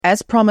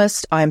As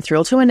promised, I am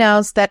thrilled to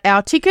announce that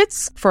our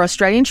tickets for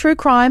Australian True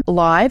Crime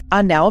Live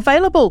are now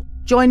available.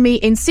 Join me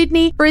in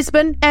Sydney,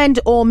 Brisbane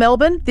or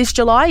Melbourne this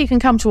July. You can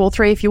come to all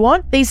three if you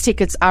want. These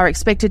tickets are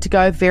expected to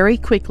go very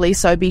quickly,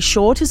 so be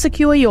sure to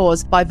secure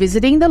yours by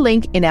visiting the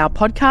link in our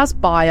podcast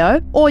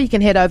bio, or you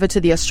can head over to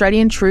the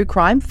Australian True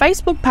Crime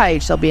Facebook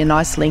page. There'll be a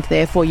nice link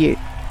there for you.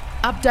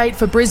 Update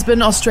for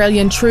Brisbane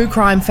Australian True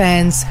Crime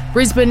fans.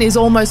 Brisbane is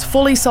almost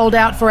fully sold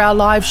out for our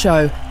live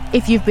show.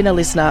 If you've been a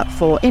listener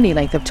for any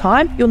length of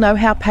time, you'll know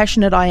how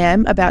passionate I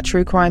am about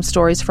true crime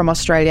stories from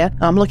Australia.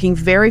 I'm looking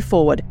very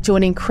forward to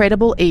an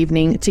incredible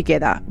evening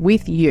together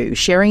with you,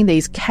 sharing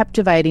these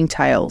captivating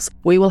tales.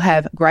 We will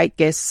have great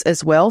guests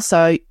as well,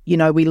 so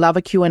we love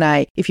a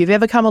Q&A. If you've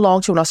ever come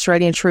along to an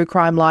Australian True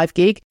Crime Live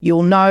gig,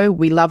 you'll know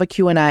we love a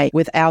Q&A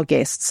with our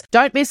guests.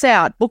 Don't miss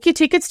out. Book your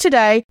tickets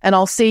today, and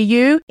I'll see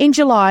you in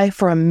July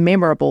for a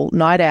memorable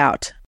night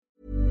out.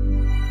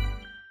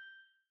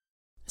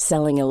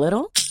 Selling a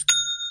little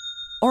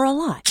or a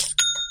lot?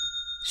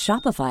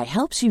 Shopify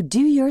helps you do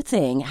your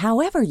thing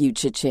however you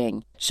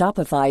cha-ching.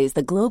 Shopify is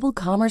the global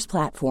commerce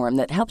platform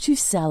that helps you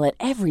sell at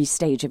every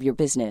stage of your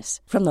business.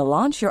 From the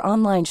launch your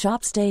online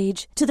shop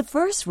stage to the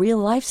first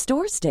real-life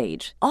store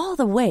stage, all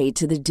the way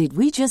to the did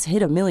we just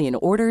hit a million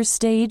orders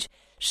stage.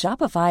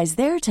 Shopify is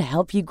there to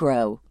help you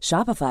grow.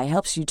 Shopify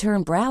helps you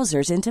turn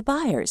browsers into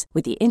buyers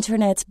with the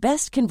internet's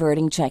best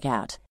converting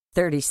checkout.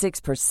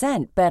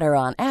 36% better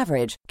on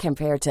average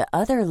compared to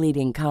other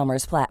leading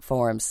commerce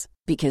platforms.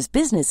 Because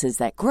businesses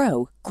that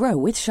grow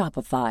with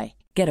Shopify.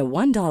 Get a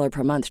 $1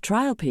 per month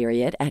trial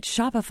period at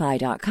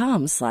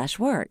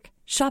shopify.com/work.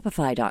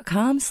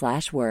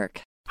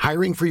 Shopify.com/work.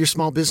 Hiring for your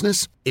small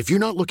business? If you're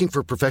not looking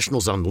for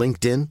professionals on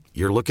LinkedIn,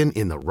 you're looking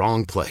in the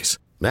wrong place.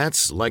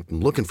 That's like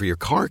looking for your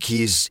car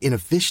keys in a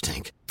fish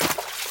tank.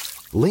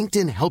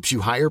 LinkedIn helps you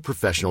hire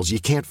professionals you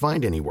can't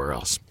find anywhere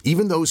else,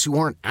 even those who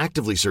aren't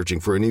actively searching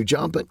for a new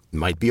job but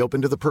might be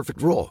open to the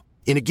perfect role.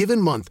 In a given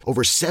month,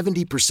 over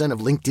 70% of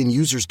LinkedIn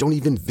users don't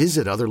even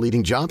visit other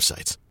leading job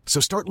sites. So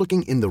start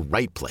looking in the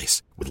right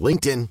place. With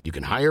LinkedIn, you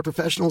can hire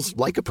professionals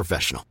like a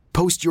professional.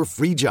 Post your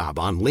free job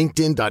on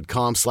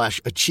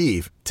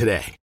linkedin.com/achieve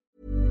today.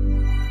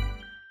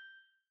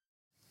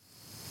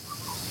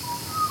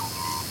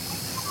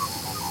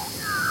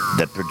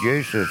 The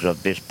producers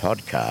of this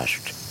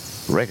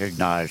podcast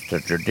recognise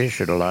the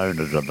traditional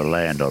owners of the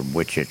land on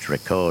which it's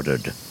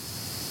recorded.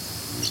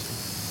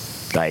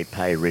 They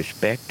pay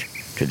respect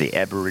to the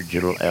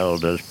Aboriginal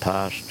elders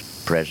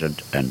past,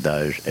 present and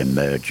those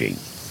emerging.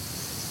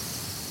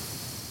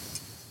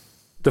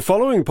 The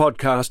following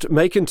podcast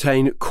may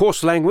contain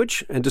coarse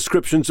language and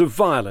descriptions of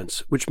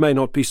violence which may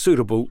not be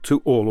suitable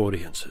to all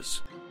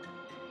audiences.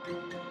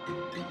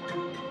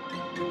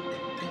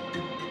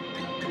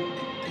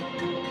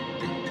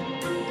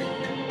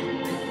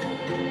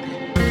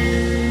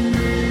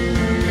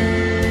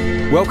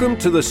 Welcome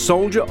to the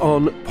Soldier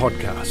On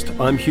podcast.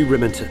 I'm Hugh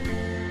Riminton.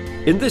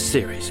 In this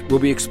series, we'll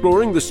be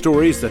exploring the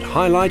stories that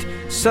highlight,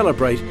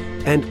 celebrate,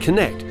 and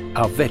connect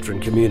our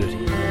veteran community.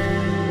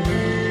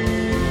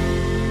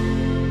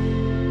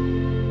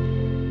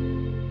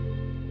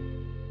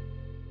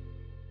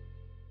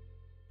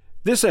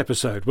 This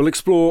episode will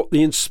explore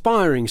the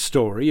inspiring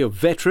story of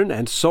veteran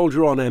and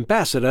Soldier On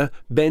ambassador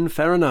Ben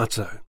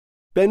Farinazzo.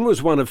 Ben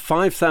was one of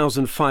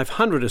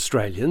 5,500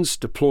 Australians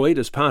deployed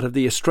as part of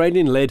the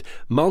Australian-led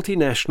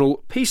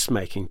multinational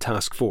peacemaking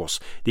task force,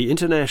 the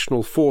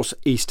International Force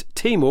East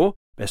Timor,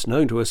 best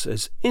known to us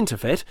as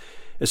Interfet,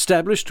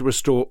 established to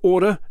restore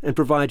order and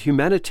provide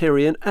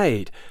humanitarian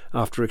aid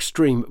after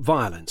extreme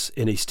violence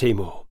in East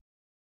Timor.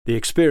 The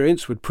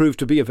experience would prove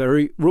to be a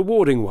very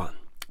rewarding one,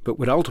 but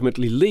would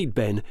ultimately lead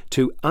Ben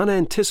to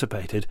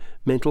unanticipated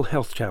mental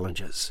health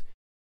challenges.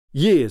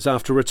 Years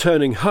after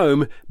returning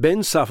home,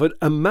 Ben suffered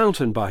a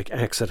mountain bike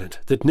accident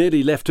that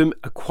nearly left him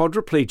a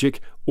quadriplegic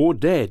or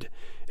dead.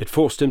 It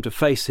forced him to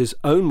face his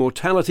own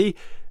mortality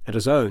and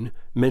his own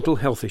mental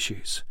health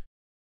issues.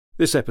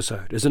 This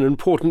episode is an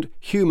important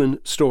human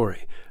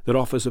story that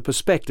offers a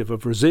perspective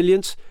of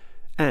resilience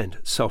and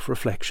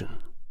self-reflection.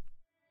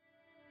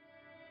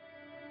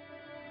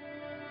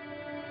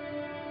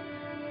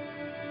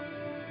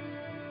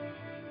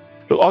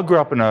 Look, I grew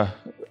up in a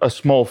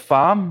small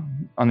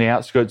farm on the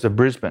outskirts of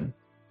Brisbane.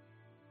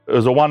 It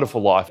was a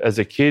wonderful life as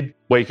a kid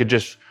where you could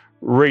just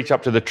reach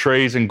up to the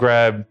trees and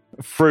grab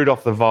fruit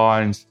off the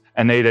vines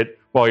and eat it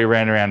while you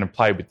ran around and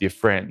played with your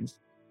friends.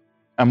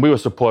 And we were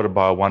supported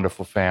by a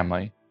wonderful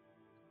family.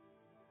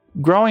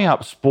 Growing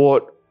up,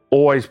 sport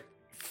always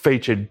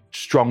featured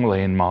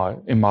strongly in my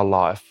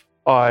life.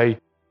 I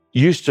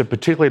used to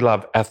particularly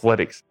love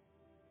athletics.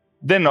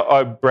 Then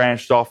I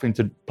branched off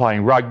into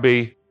playing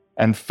rugby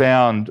and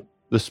found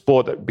the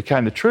sport that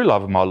became the true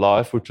love of my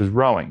life, which was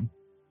rowing.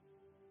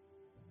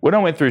 When I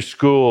went through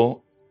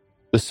school,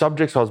 the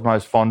subjects I was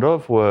most fond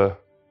of were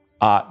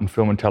art and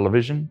film and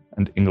television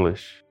and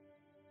English.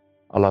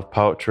 I love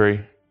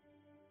poetry.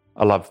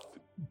 I love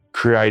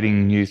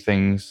creating new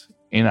things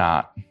in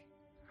art.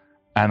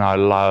 And I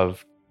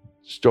love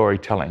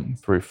storytelling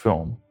through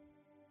film.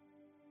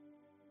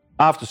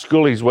 After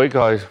school each week,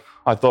 I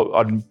I thought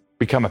I'd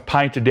become a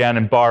painter down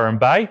in Byron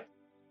Bay,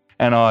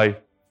 and I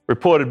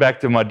reported back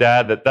to my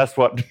dad that that's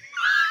what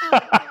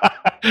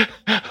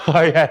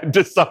I had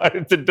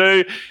decided to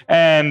do,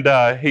 and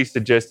he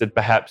suggested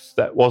perhaps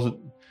that wasn't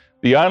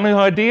the only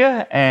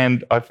idea,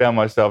 and I found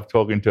myself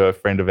talking to a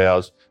friend of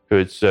ours who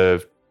had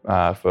served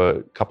for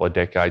a couple of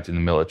decades in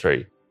the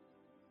military,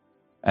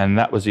 and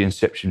that was the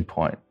inception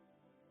point.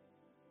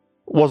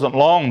 It wasn't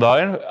long,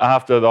 though,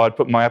 after I'd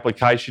put my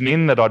application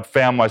in, that I'd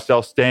found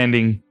myself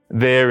standing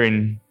there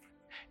in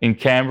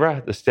Canberra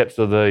at the steps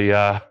of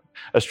the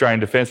Australian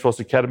Defence Force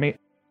Academy,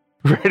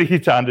 ready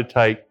to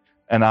undertake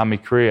an army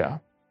career.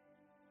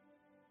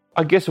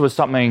 I guess it was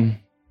something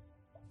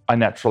I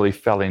naturally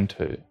fell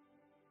into,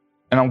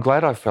 and I'm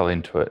glad I fell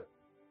into it.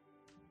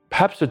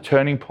 Perhaps the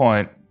turning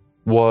point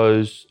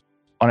was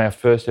on our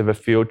first ever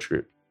field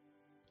trip,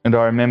 and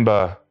I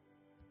remember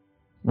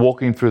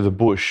walking through the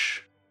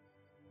bush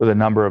with a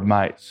number of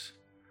mates,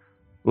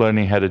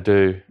 learning how to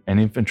do an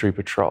infantry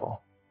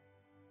patrol.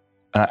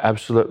 And I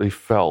absolutely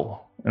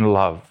fell in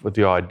love with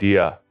the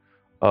idea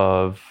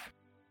of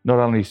not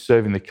only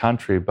serving the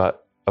country,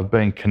 but of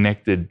being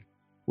connected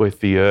with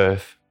the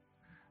earth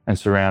and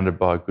surrounded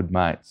by good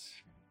mates.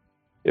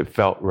 It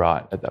felt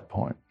right at that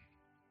point.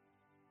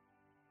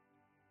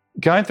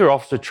 Going through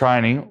officer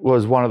training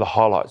was one of the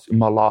highlights in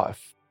my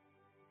life.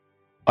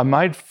 I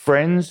made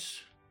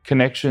friends,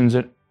 connections,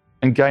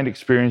 and gained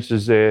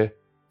experiences there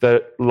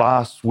that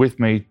last with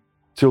me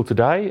till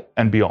today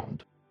and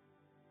beyond.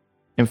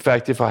 In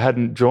fact, if I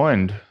hadn't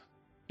joined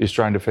the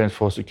Australian Defence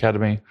Force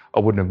Academy, I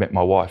wouldn't have met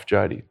my wife,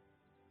 Jodie.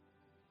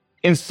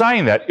 In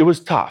saying that, it was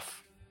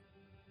tough.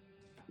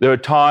 There were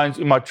times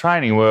in my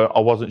training where I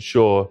wasn't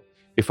sure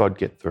if I'd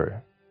get through.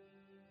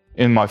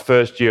 In my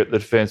first year at the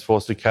Defence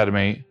Force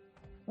Academy,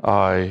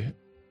 I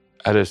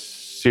had a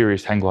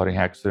serious hang gliding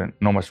accident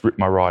and almost ripped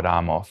my right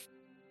arm off.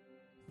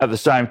 At the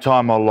same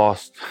time, I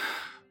lost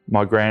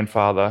my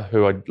grandfather,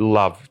 who I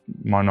loved,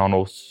 my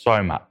nonno,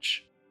 so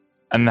much.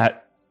 And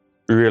that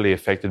really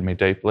affected me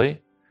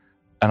deeply.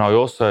 And I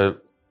also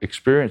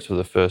experienced for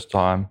the first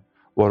time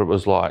what it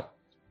was like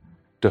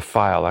to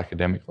fail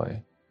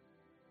academically.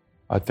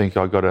 I think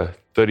I got a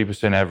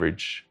 30%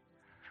 average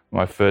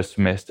my first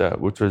semester,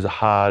 which was a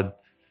hard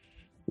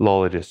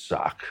lolly to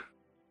suck.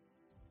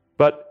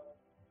 But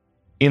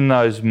in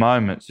those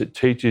moments, it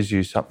teaches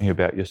you something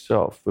about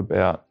yourself,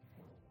 about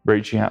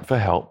reaching out for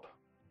help,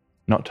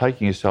 not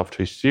taking yourself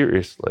too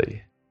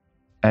seriously,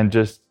 and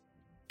just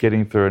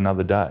getting through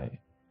another day.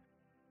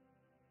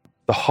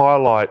 The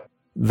highlight,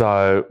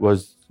 though,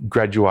 was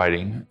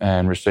graduating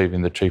and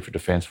receiving the Chief of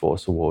Defence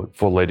Force Award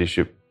for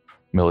Leadership,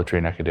 Military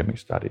and Academic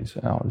Studies.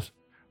 And I was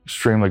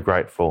extremely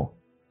grateful.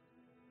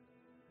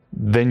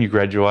 Then you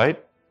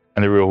graduate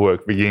and the real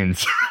work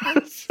begins.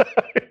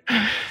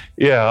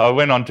 I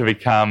went on to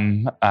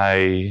become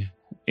a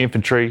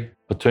infantry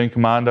platoon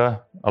commander,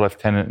 a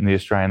lieutenant in the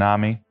Australian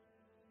Army,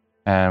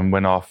 and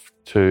went off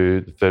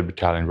to the 3rd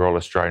Battalion Royal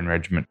Australian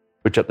Regiment,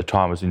 which at the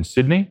time was in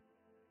Sydney,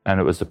 and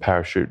it was the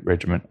parachute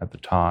regiment at the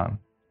time.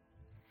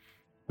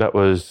 That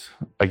was,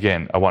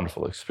 again, a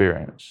wonderful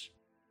experience.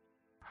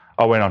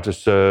 I went on to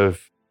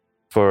serve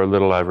for a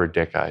little over a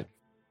decade.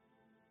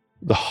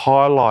 The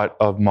highlight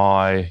of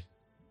my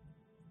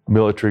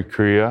military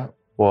career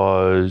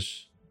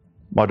was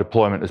my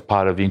deployment as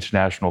part of the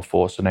International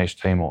Force in East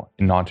Timor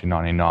in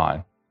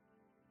 1999.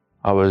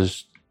 I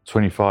was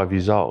 25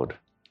 years old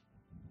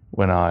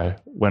when I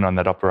went on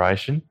that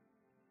operation,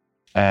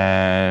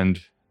 and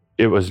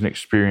it was an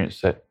experience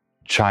that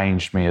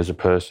changed me as a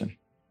person.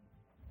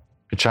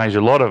 It changed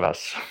a lot of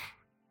us.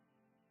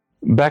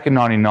 Back in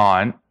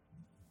 99,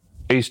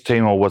 East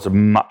Timor was a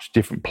much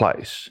different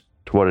place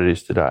to what it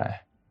is today.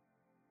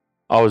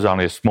 I was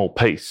only a small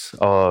piece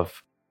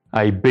of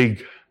a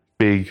big,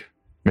 big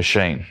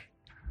machine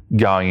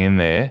going in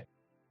there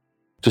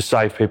to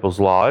save people's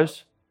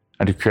lives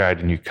and to create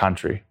a new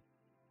country.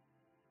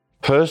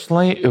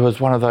 Personally, it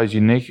was one of those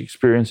unique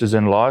experiences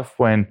in life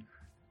when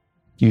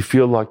you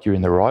feel like you're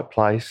in the right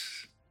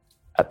place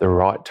at the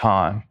right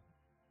time.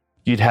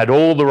 You'd had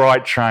all the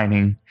right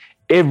training.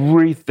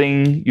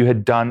 Everything you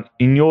had done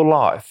in your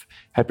life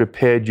had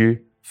prepared you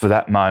for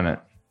that moment.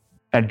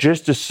 And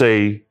just to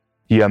see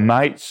your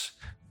mates,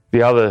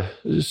 the other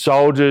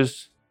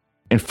soldiers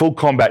in full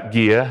combat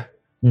gear,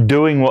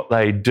 doing what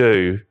they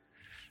do,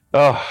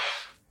 it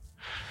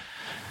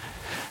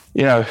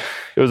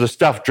was the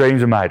stuff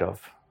dreams are made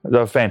of. They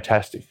were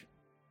fantastic.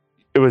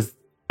 It was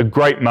a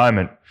great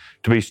moment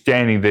to be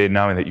standing there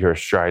knowing that you're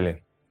Australian.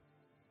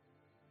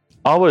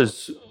 I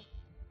was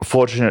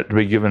fortunate to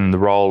be given the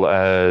role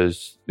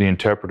as the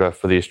interpreter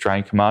for the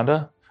Australian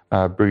commander,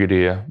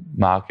 Brigadier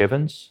Mark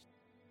Evans,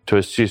 to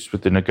assist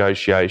with the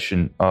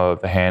negotiation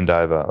of the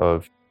handover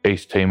of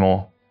East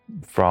Timor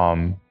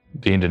from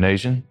the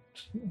Indonesians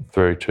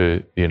through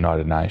to the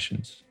United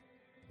Nations.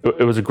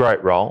 It was a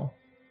great role.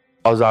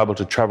 I was able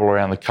to travel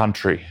around the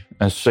country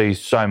and see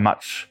so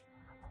much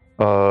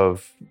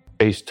of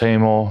East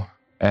Timor,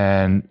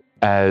 and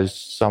as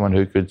someone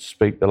who could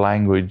speak the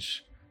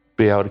language,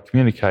 be able to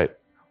communicate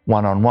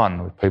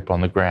one-on-one with people on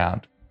the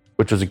ground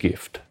which was a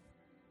gift.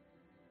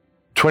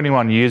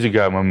 21 years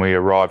ago, when we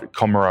arrived at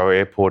Comoros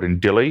Airport in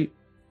Dili,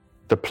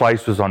 the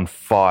place was on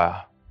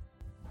fire.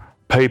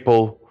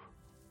 People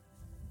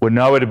were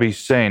nowhere to be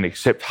seen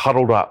except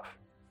huddled up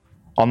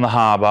on the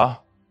harbour,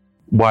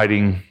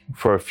 waiting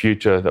for a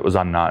future that was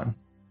unknown.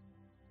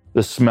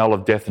 The smell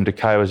of death and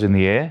decay was in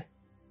the air,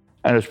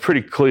 and it was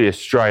pretty clear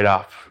straight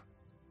up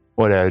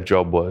what our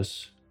job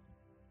was: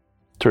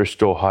 to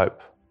restore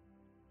hope.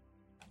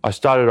 I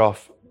started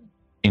off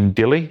in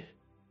Dili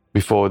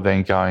before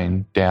then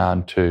going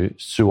down to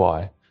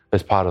Suai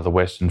as part of the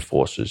Western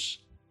Forces.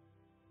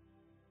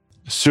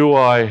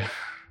 Suai,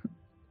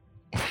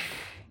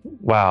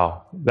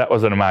 wow, that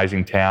was an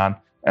amazing town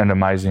and an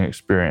amazing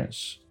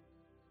experience.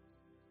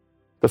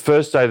 The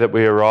first day that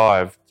we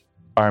arrived,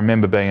 I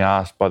remember being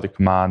asked by the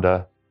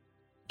commander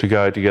to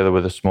go together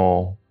with a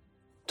small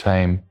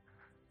team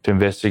to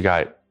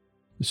investigate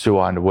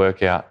Suai and to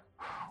work out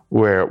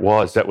where it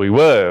was that we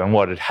were and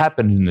what had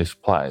happened in this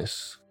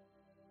place.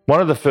 One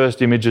of the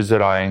first images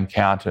that I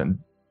encountered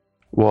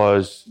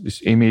was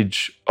this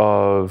image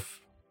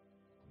of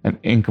an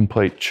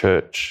incomplete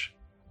church,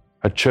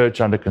 a church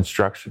under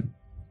construction,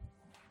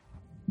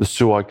 the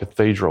Suai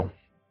Cathedral.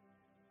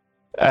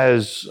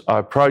 As I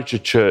approached the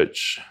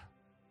church,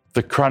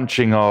 the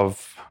crunching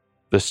of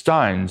the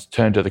stones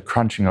turned to the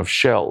crunching of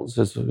shells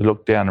as I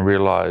looked down and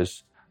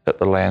realised that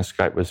the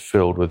landscape was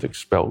filled with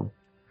expelled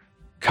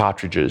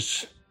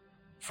cartridges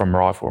from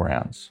rifle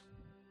rounds.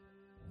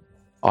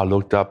 I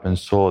looked up and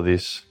saw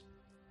this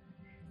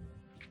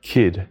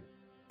kid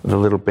with a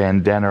little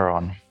bandana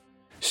on,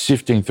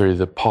 sifting through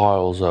the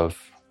piles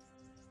of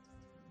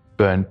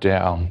burnt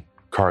down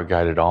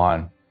corrugated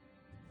iron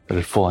that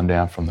had fallen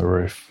down from the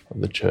roof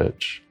of the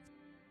church.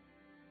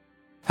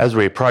 As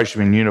we approached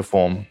him in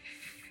uniform,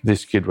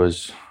 this kid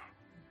was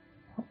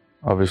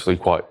obviously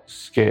quite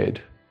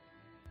scared,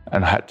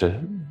 and I had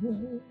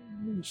to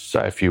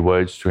say a few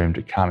words to him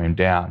to calm him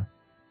down.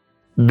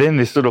 Then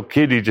this little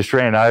kid, he just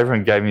ran over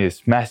and gave me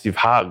this massive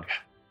hug.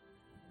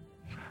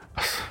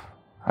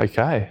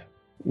 Okay,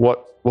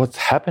 what's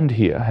happened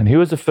here? And he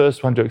was the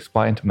first one to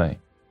explain to me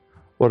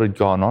what had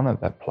gone on at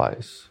that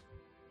place.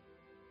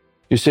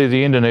 You see,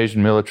 the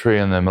Indonesian military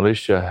and the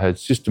militia had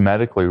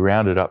systematically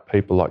rounded up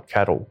people like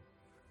cattle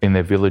in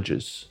their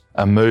villages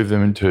and moved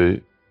them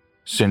into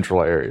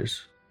central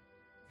areas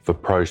for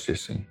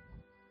processing.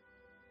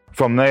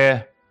 From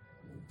there,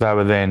 they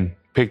were then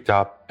picked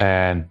up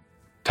and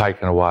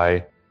taken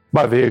away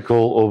by vehicle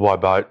or by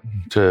boat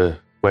to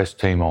West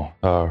Timor,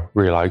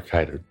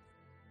 relocated.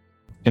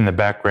 In the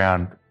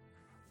background,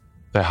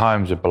 their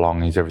homes and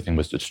belongings, everything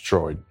was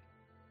destroyed.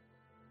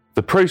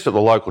 The priest at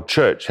the local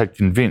church had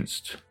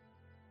convinced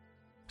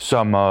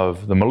some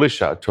of the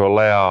militia to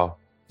allow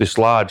this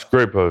large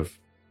group of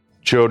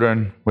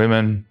children,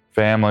 women,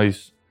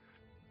 families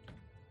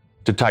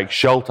to take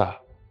shelter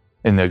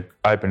in the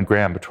open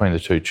ground between the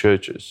two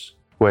churches,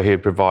 where he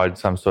had provided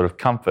some sort of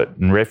comfort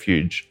and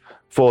refuge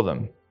for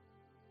them.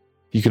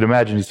 You could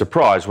imagine his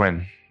surprise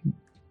when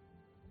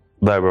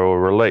they were all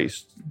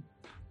released,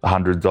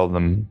 hundreds of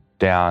them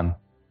down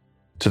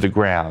to the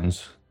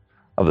grounds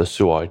of the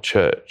Suai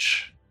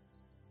church.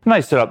 And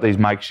they set up these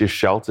makeshift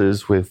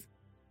shelters with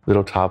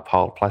little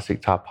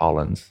plastic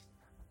tarpaulins,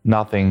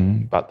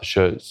 nothing but the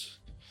shirts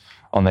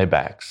on their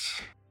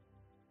backs.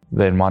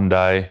 Then one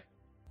day,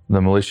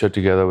 the militia,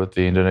 together with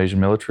the Indonesian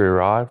military,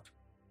 arrived,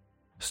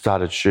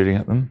 started shooting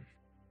at them.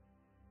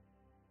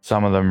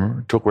 Some of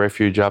them took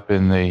refuge up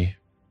in the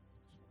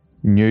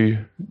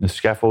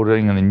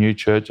scaffolding in the new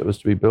church that was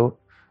to be built,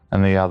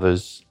 and the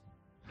others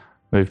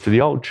moved to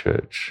the old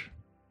church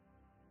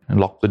and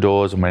locked the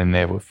doors and went in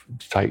there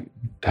to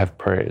have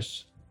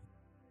prayers.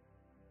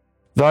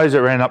 Those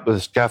that ran up to the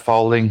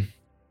scaffolding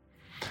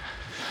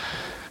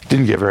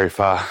didn't get very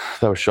far.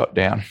 They were shot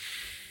down,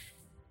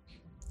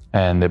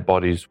 and their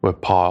bodies were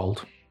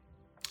piled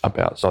up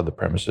outside the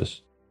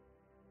premises.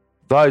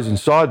 Those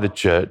inside the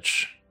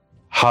church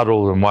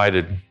huddled and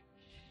waited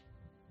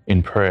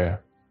in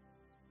prayer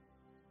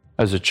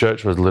as the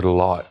church was lit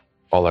alight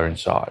while they're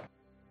inside.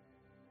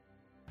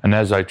 And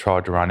as they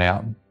tried to run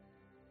out,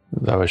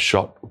 they were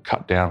shot or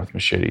cut down with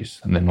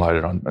machetes and then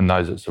loaded on, and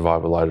those that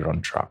survived were loaded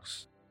on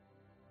trucks.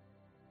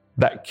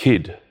 That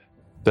kid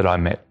that I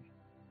met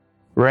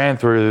ran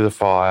through the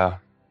fire,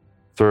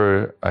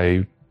 through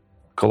a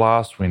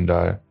glass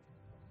window,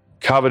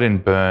 covered in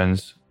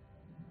burns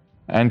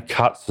and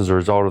cuts as a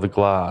result of the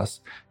glass,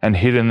 and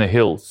hid in the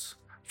hills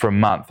for a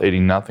month,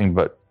 eating nothing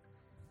but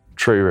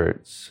tree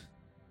roots.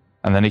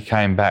 And then he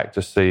came back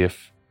to see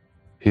if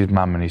his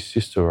mum and his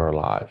sister were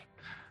alive.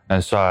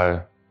 And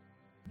so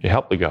he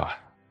helped the guy.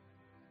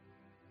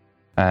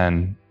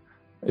 And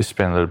he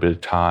spent a little bit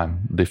of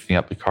time lifting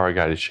up the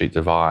corrugated sheets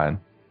of iron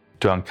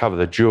to uncover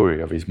the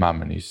jewellery of his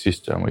mum and his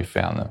sister, and we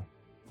found them.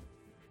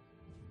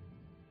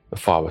 The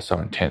fire was so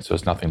intense there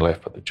was nothing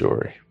left but the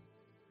jewellery.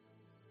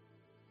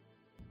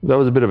 That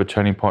was a bit of a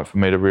turning point for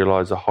me to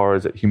realise the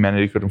horrors that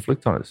humanity could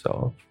inflict on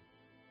itself.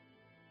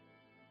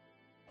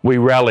 We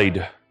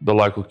rallied the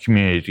local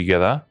community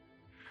together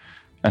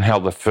and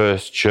held the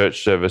first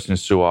church service in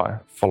Suai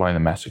following the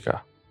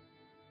massacre.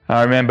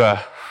 I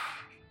remember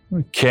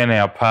Ken,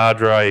 our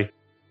padre,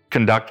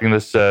 conducting the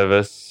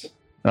service,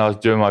 and I was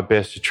doing my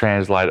best to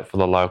translate it for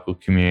the local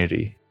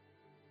community.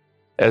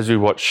 As we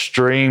watched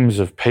streams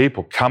of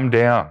people come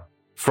down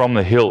from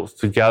the hills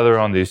to gather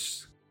on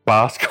this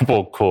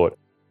basketball court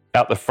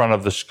out the front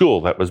of the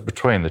school that was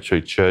between the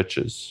two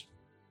churches.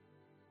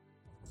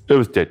 It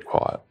was dead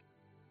quiet.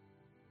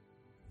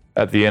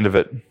 At the end of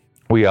it,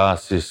 we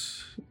asked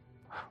this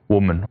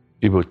woman,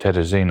 Ibu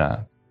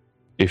Teresina,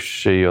 if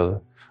she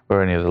or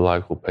any of the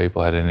local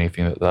people had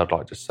anything that they'd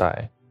like to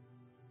say.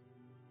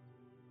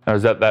 It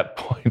was at that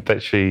point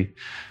that she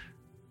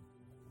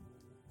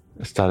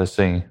started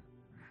singing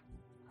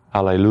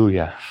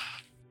Hallelujah.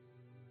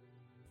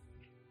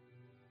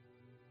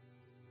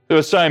 There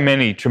were so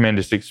many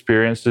tremendous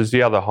experiences.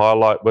 The other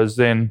highlight was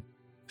then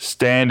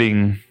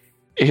standing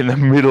in the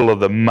middle of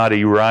the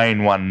muddy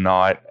rain one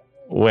night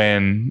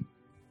when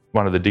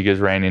one of the diggers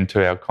ran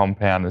into our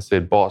compound and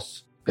said,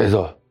 "Boss, there's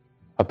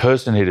a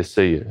person here to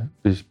see you."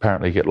 Because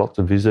apparently you get lots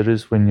of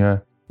visitors when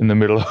you're in the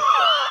middle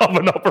of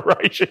an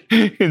operation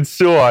in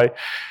Suai.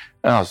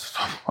 And I was,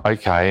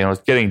 okay, and it was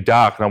getting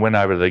dark, and I went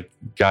over to the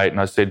gate and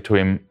I said to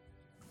him,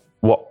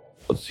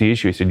 what's the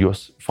issue? He said, "You'll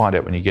find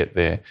out when you get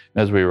there."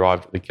 And as we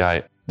arrived at the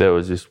gate, there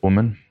was this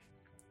woman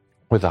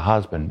with a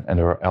husband and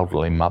her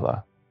elderly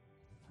mother.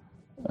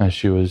 And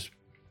she was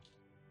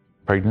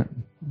pregnant,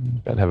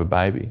 about to have a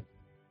baby.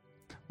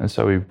 And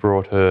so we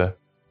brought her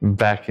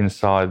back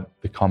inside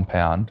the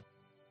compound,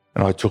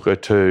 and I took her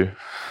to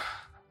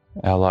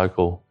our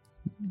local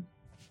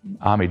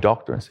army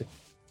doctor and said,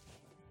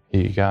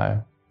 "Here you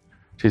go."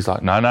 She's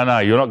like, no,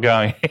 you're not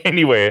going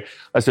anywhere.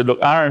 I said, "Look,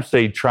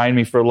 RMC trained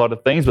me for a lot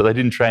of things, but they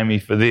didn't train me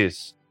for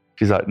this."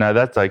 She's like, "No,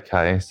 that's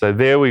okay." So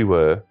there we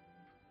were,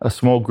 a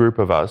small group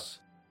of us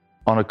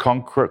on a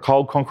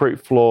cold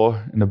concrete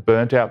floor in a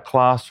burnt out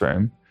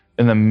classroom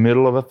in the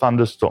middle of a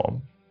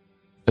thunderstorm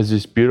as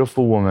this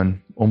beautiful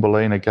woman,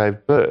 Umbelina,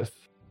 gave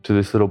birth to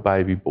this little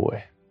baby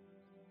boy.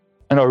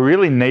 And I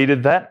really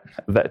needed that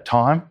at that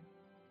time,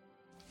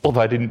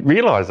 although I didn't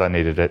realise I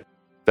needed it,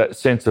 that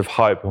sense of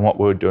hope and what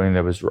we were doing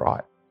there was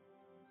right.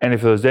 And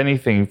if there was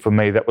anything for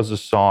me, that was a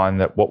sign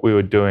that what we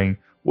were doing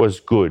was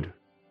good.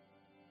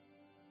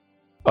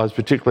 I was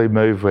particularly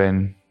moved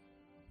when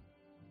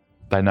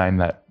they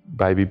named that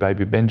baby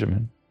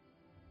Benjamin.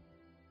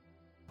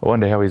 I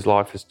wonder how his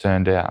life has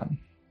turned out.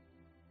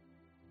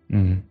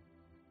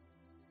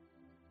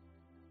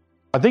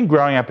 I think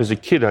growing up as a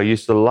kid, I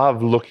used to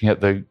love looking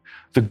at the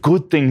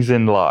good things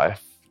in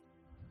life.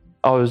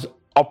 I was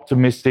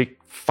optimistic,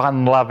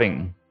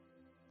 fun-loving.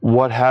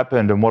 What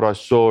happened and what I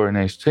saw in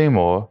East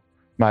Timor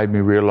made me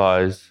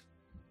realise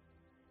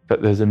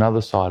that there's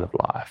another side of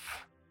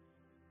life.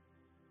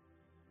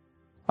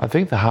 I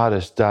think the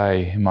hardest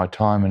day in my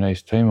time in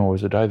East Timor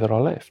was the day that I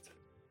left.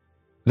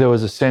 There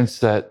was a sense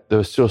that there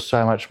was still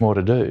so much more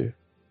to do,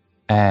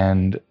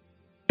 and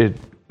it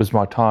was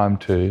my time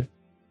to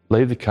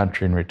leave the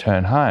country and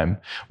return home,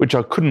 which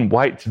I couldn't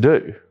wait to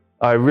do.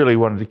 I really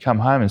wanted to come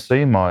home and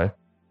see my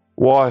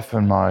wife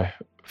and my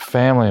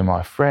family and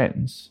my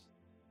friends.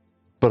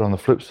 But on the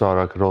flip side,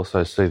 I could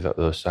also see that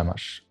there was so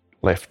much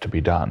left to be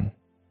done.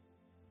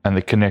 And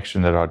the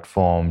connection that I'd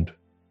formed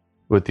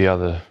with the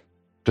other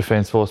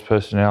Defence Force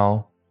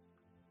personnel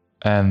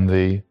and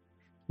the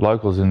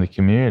locals in the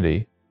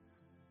community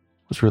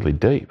was really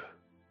deep.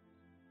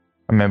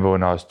 I remember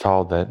when I was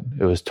told that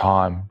it was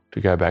time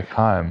to go back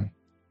home,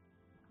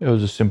 it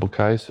was a simple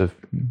case of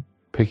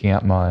picking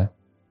up my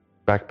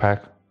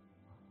backpack,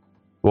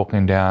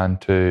 walking down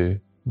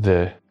to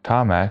the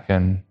tarmac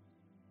and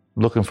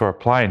looking for a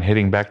plane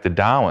heading back to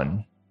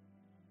Darwin.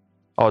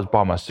 I was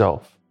by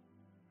myself.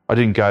 I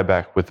didn't go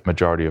back with the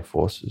majority of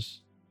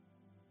forces.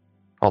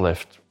 I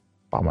left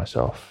by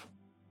myself.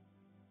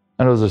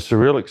 And it was a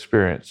surreal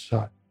experience.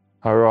 I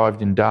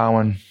arrived in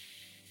Darwin,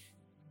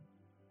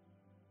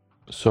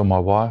 saw my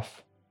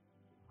wife,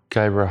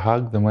 gave her a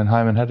hug, then went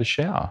home and had a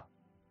shower.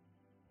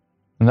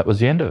 And that was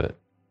the end of it.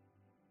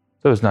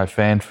 There was no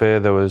fanfare,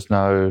 there was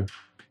no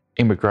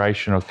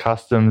immigration or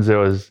customs, there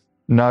was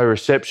no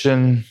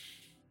reception.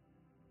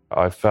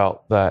 I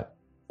felt that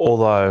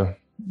although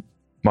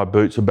my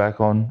boots were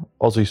back on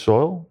Aussie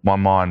soil, my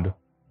mind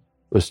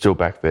was still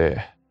back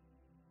there.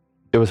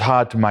 It was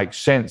hard to make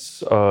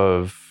sense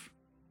of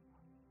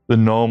the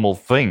normal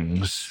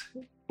things,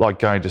 like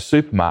going to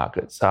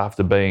supermarkets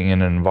after being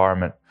in an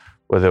environment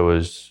where there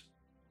was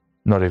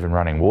not even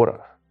running water.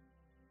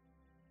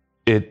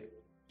 It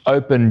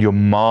opened your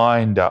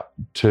mind up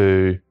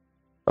to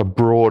a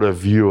broader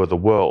view of the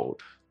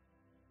world.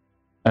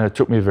 And it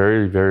took me a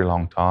very, very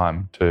long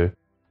time to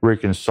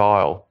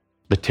reconcile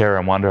the terror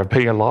and wonder of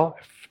being alive.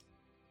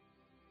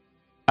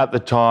 At the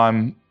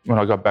time, when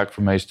I got back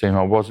from East Timor,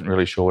 I wasn't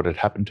really sure what had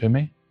happened to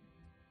me.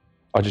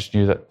 I just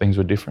knew that things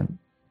were different.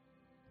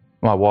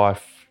 My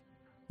wife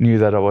knew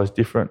that I was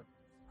different,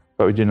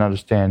 but we didn't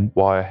understand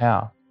why or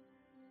how.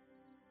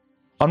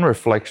 On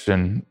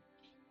reflection,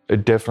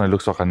 it definitely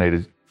looks like I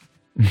needed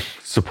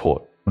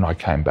support when I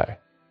came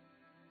back.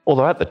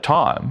 Although at the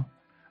time,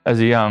 as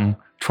a young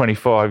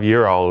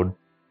 25-year-old,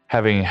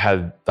 having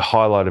had the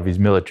highlight of his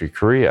military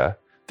career,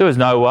 there was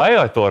no way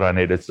I thought I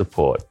needed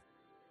support.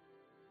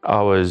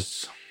 I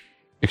was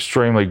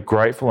extremely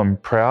grateful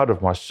and proud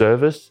of my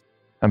service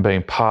and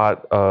being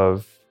part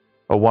of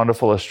a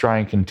wonderful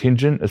Australian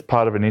contingent as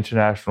part of an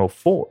international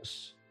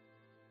force.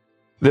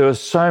 There was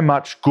so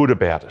much good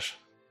about it.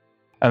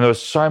 And there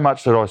was so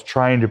much that I was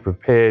trained and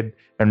prepared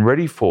and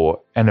ready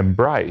for and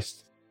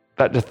embraced,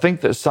 that to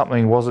think that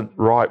something wasn't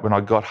right when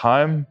I got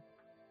home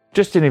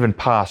just didn't even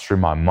pass through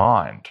my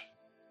mind.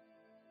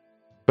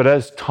 But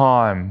as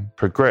time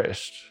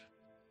progressed,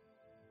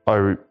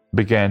 I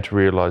began to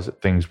realise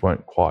that things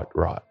weren't quite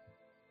right.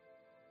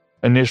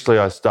 Initially,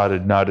 I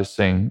started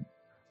noticing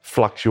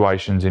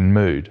fluctuations in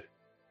mood,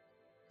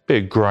 be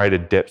it greater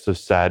depths of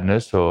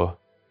sadness or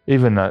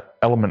even an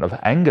element of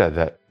anger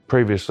that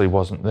previously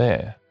wasn't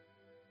there.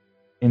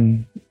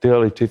 In the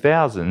early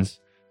 2000s,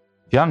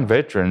 young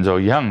veterans or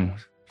young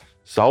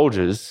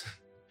soldiers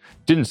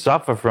didn't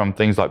suffer from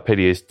things like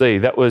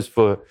PTSD. That was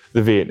for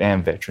the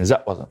Vietnam veterans.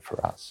 That wasn't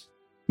for us.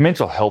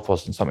 Mental health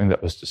wasn't something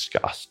that was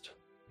discussed.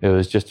 It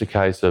was just a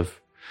case of,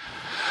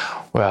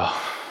 well,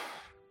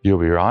 you'll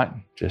be right.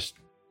 Just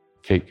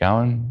keep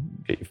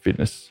going, get your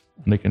fitness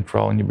under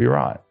control and you'll be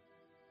right.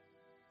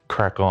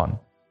 Crack on.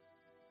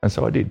 And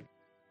so I did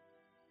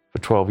for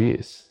 12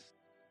 years.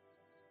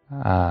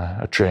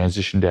 I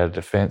transitioned out of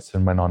defence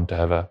and went on to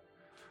have a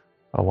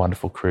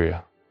wonderful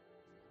career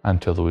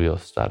until the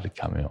wheels started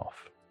coming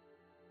off.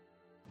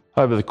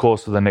 Over the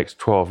course of the next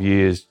 12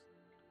 years,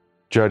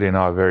 Jodie and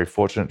I are very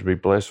fortunate to be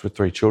blessed with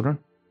 3 children,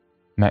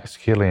 Max,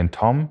 Keely and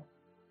Tom.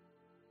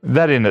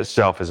 That in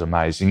itself is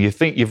amazing. You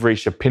think you've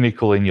reached a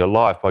pinnacle in your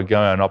life by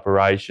going on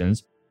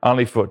operations,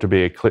 only for it to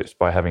be eclipsed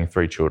by having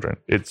 3 children.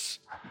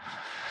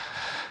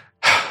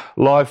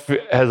 Life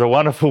has a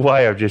wonderful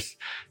way of just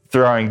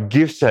throwing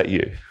gifts at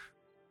you.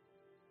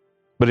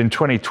 But in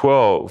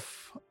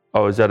 2012, I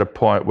was at a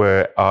point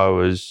where I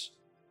was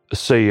a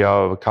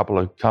CEO of a couple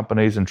of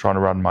companies and trying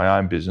to run my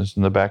own business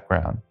in the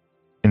background.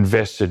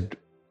 Invested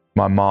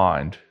my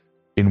mind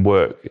in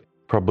work,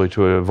 probably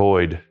to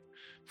avoid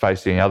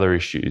facing other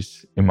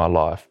issues in my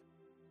life.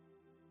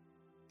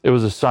 It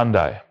was a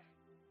Sunday,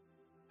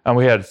 and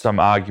we had some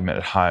argument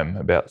at home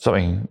about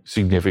something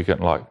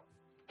significant, like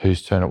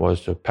whose turn it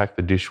was to pack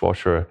the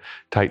dishwasher or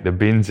take the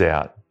bins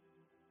out.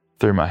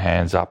 Threw my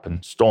hands up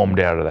and stormed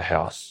out of the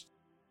house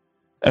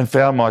and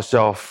found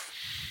myself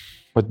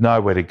with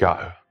nowhere to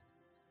go.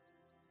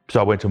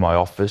 So I went to my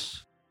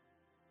office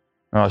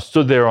and I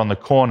stood there on the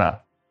corner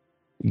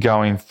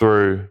going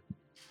through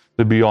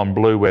the Beyond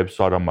Blue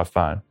website on my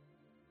phone.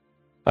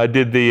 I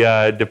did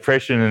the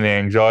depression and the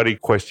anxiety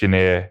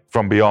questionnaire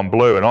from Beyond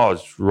Blue and I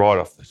was right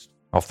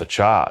off the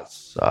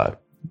charts. So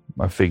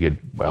I figured,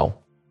 well,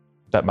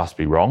 that must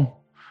be wrong.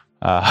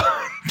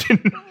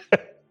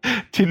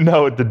 Didn't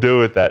know what to do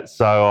with that.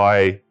 So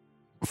I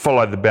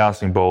followed the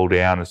bouncing ball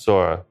down and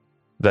saw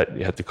that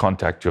you had to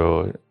contact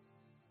your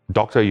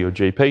doctor, your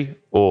GP,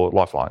 or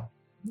Lifeline.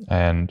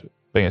 And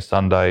being a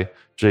Sunday,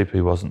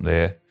 GP wasn't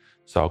there,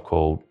 so I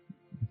called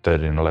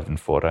 13, 11,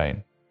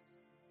 14.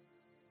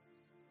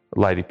 The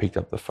lady picked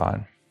up the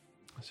phone.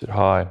 I said,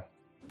 "Hi,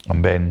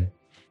 I'm Ben.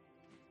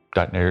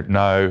 Don't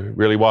know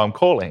really why I'm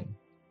calling."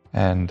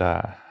 And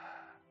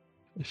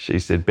she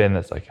said, "Ben,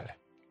 that's okay."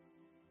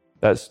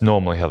 That's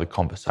normally how the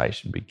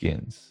conversation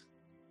begins.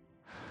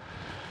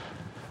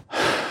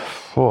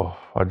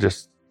 I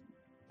just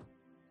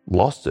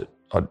lost it.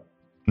 I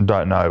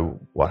don't know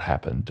what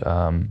happened.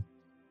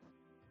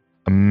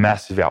 A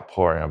massive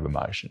outpouring of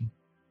emotion.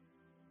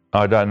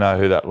 I don't know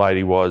who that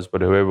lady was,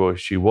 but whoever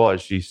she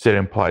was, she set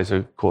in place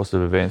a course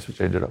of events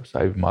which ended up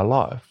saving my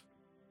life.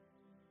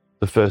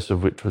 The first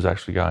of which was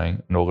actually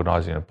going and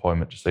organising an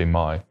appointment to see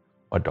my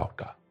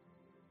doctor.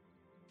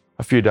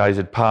 A few days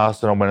had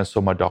passed and I went and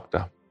saw my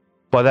doctor.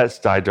 By that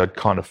stage, I'd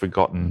kind of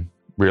forgotten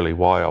really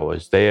why I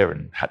was there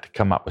and had to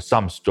come up with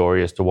some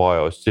story as to why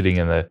I was sitting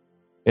in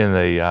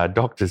the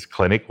doctor's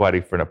clinic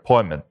waiting for an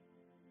appointment.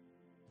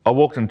 I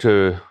walked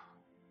into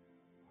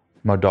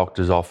my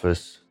doctor's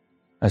office.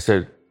 I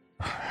said,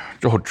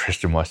 all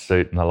dressed in my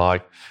suit and the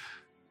like,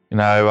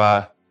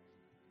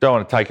 don't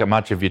want to take up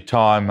much of your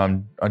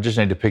time. I just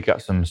need to pick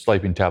up some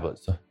sleeping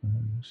tablets.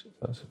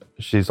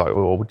 She's like,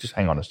 well, just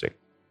hang on a sec,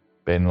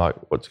 Ben, like,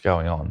 what's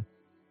going on?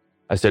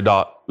 I said,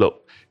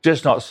 look,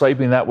 just not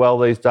sleeping that well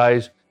these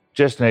days.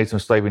 Just need some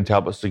sleeping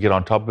tablets to get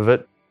on top of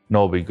it, and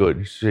all be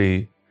good.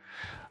 She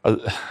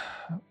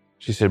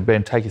said,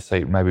 Ben, take a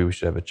seat. Maybe we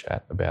should have a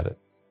chat about it.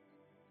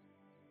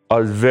 I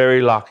was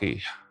very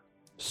lucky,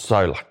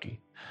 so lucky,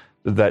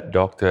 that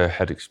doctor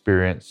had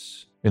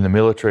experience in the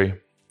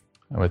military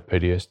and with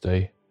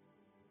PTSD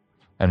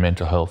and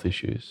mental health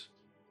issues.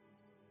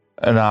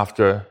 And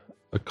after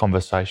a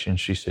conversation,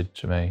 she said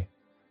to me,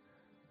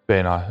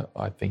 Ben,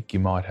 I think you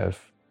might have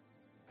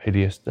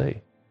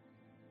PTSD.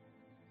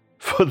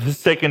 For the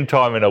second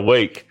time in a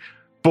week,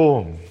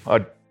 boom,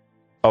 I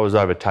was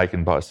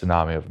overtaken by a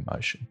tsunami of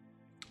emotion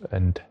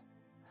and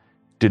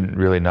didn't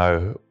really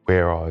know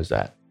where I was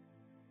at.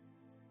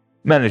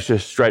 Managed to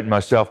straighten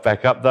myself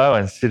back up though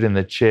and sit in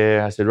the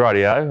chair. I said,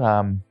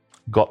 rightio,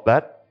 got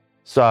that.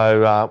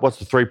 So what's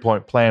the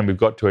 3-point plan we've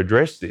got to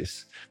address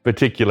this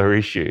particular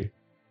issue?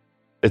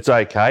 It's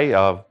okay.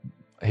 I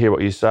hear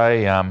what you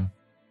say.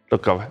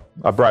 Look,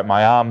 I broke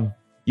my arm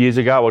years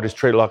ago. I'll just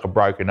treat it like a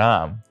broken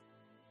arm.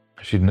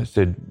 She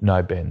said,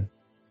 no, Ben,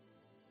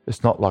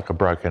 it's not like a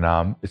broken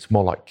arm. It's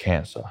more like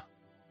cancer.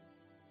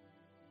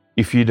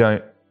 If you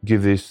don't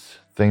give this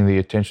thing the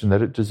attention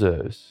that it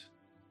deserves,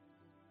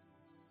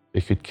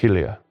 it could kill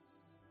you.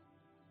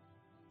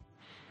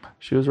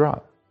 She was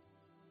right.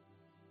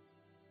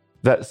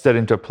 That set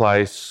into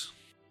place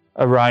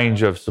a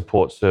range of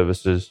support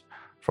services,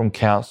 from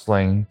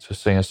counselling to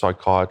seeing a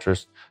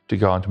psychiatrist to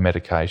go into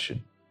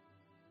medication.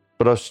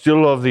 But I was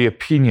still of the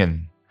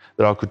opinion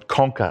that I could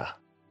conquer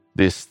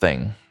this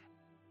thing.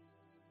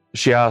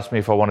 She asked me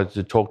if I wanted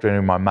to talk to any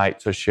of my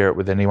mates or share it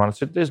with anyone. I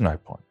said, there's no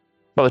point.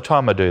 By the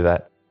time I do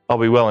that, I'll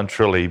be well and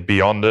truly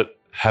beyond it,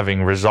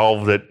 having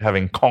resolved it,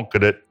 having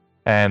conquered it,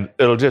 and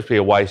it'll just be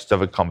a waste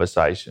of a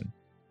conversation.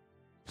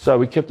 So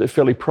we kept it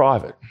fairly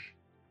private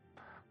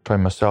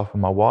between myself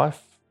and my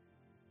wife,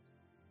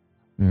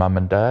 mum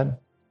and dad,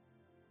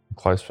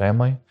 close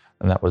family,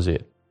 and that was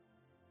it.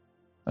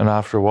 And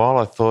after a while,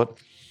 I thought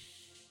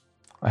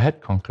I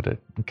had conquered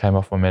it and came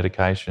off my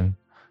medication,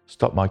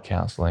 stopped my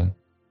counselling.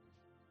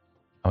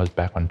 I was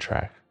back on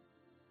track.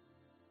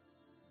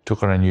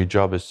 Took on a new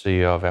job as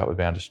CEO of Outward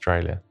Bound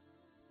Australia.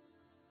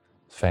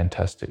 It's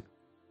fantastic.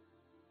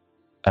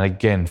 And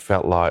again,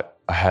 felt like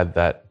I had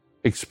that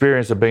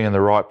experience of being in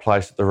the right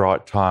place at the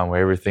right time,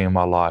 where everything in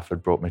my life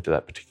had brought me to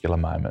that particular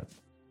moment.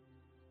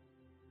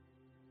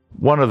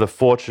 One of the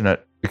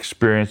fortunate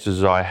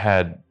experiences I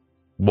had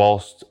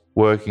whilst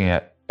working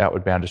at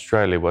Outward Bound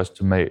Australia was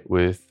to meet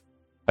with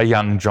a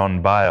young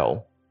John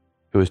Bale,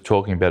 who was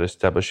talking about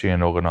establishing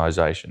an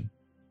organisation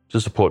to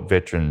support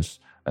veterans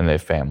and their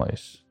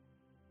families.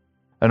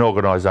 An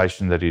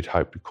organisation that he'd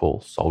hoped to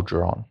call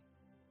Soldier On.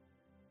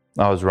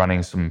 I was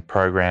running some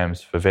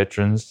programs for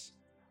veterans.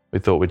 We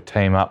thought we'd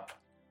team up.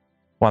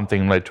 One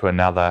thing led to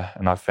another,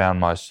 and I found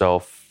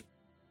myself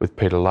with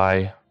Peter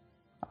Lay,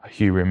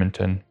 Hugh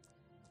Rimmington,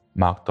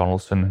 Mark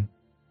Donaldson,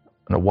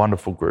 and a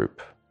wonderful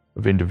group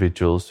of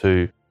individuals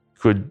who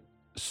could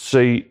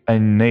see a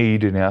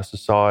need in our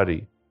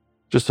society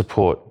to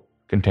support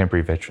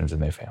contemporary veterans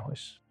and their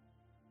families.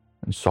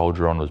 And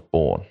Soldier On was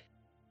born.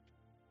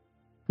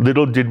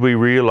 Little did we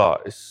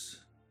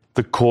realise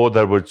the chord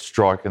that would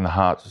strike in the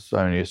hearts of so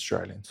many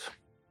Australians.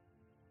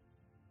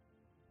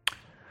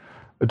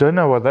 I don't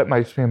know why that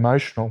makes me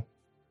emotional.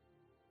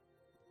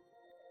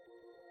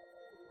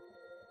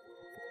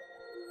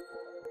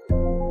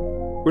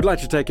 We'd like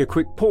to take a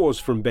quick pause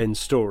from Ben's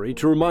story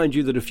to remind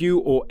you that if you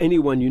or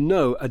anyone you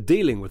know are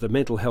dealing with a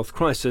mental health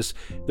crisis,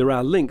 there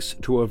are links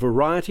to a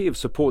variety of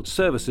support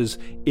services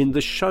in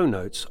the show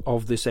notes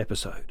of this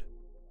episode.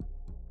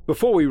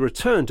 Before we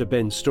return to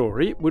Ben's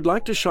story, we'd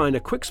like to shine a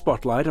quick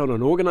spotlight on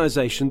an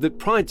organisation that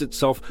prides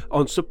itself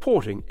on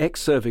supporting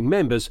ex-serving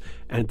members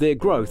and their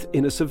growth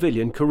in a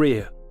civilian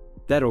career.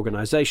 That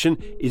organisation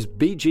is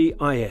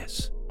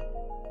BGIS.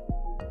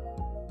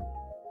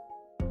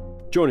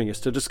 Joining us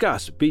to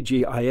discuss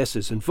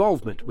BGIS's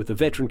involvement with the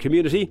veteran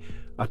community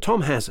are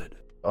Tom Hazard.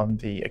 I'm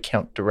the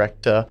Account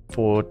Director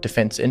for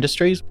Defence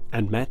Industries.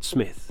 And Matt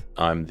Smith.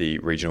 I'm the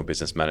Regional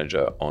Business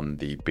Manager on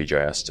the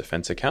BGIS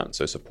Defence account,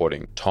 so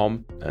supporting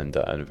Tom and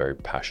a very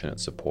passionate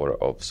supporter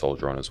of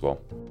Soldier On as well.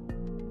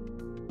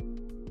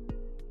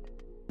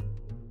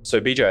 So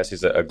BGIS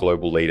is a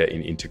global leader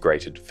in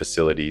integrated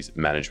facilities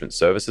management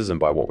services, and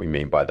by what we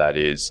mean by that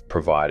is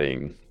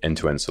providing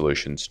end-to-end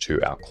solutions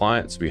to our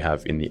clients. We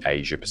have in the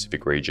Asia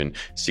Pacific region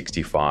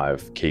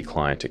 65 key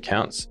client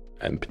accounts,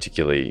 and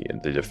particularly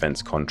the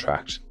defence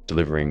contract,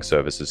 delivering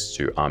services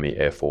to Army,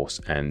 Air Force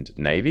and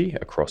Navy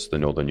across the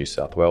Northern New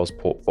South Wales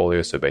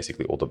portfolio, so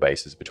basically all the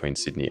bases between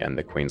Sydney and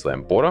the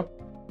Queensland border.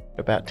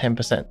 About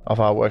 10% of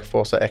our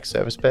workforce are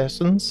ex-service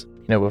persons.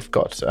 We've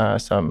got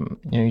some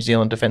New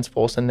Zealand Defence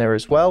Force in there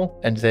as well,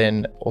 and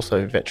then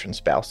also veteran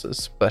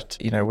spouses. But,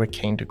 we're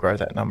keen to grow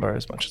that number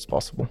as much as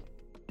possible.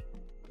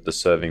 The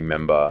serving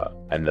member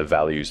and the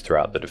values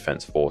throughout the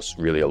Defence Force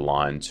really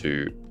align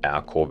to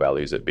our core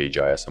values at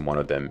BGIS, and one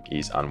of them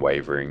is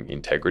unwavering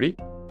integrity.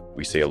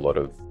 We see a lot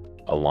of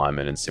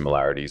alignment and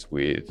similarities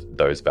with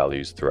those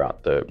values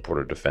throughout the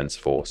broader Defence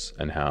Force,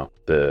 and how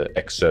the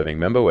ex-serving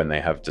member, when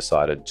they have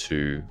decided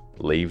to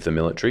leave the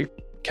military,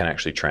 can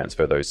actually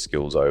transfer those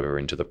skills over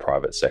into the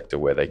private sector,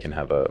 where they can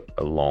have a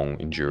long,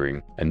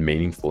 enduring and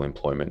meaningful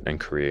employment and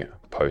career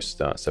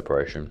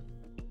post-separation.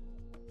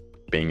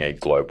 Being a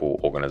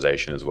global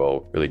organisation as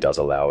well really does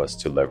allow us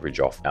to leverage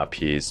off our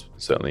peers,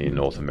 certainly in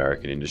North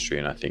American industry,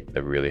 and I think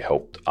they've really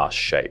helped us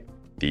shape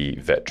the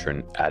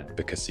Veteran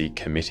Advocacy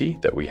Committee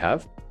that we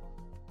have.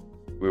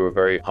 We were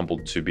very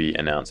humbled to be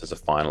announced as a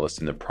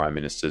finalist in the Prime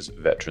Minister's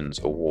Veterans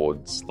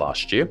Awards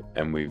last year,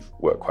 and we've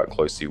worked quite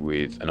closely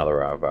with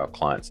another of our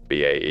clients,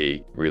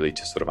 BAE, really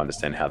to sort of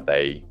understand how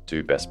they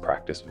do best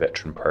practice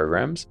veteran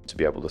programs to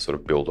be able to sort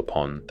of build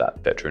upon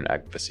that veteran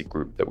advocacy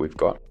group that we've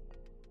got.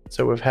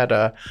 So we've had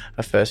a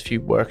first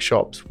few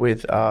workshops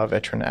with our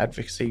veteran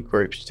advocacy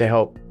groups to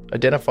help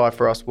identify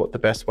for us what the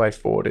best way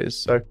forward is.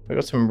 So we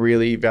got some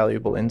really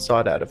valuable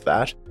insight out of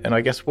that. And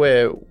I guess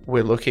where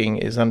we're looking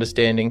is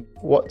understanding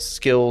what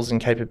skills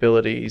and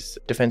capabilities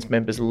defence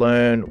members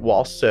learn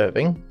while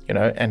serving,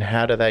 and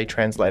how do they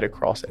translate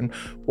across, and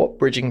what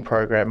bridging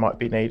program might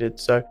be needed.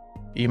 So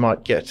you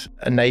might get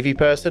a Navy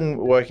person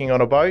working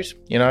on a boat,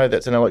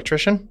 that's an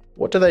electrician.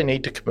 What do they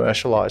need to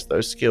commercialise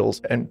those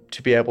skills and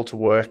to be able to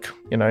work,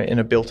 in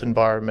a built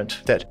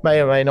environment that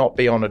may or may not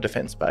be on a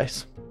defence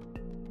base?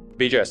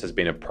 BJS has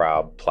been a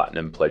proud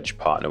Platinum Pledge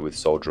partner with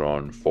Soldier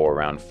On for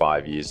around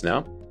 5 years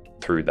now.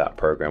 Through that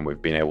program,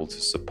 we've been able to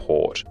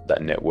support that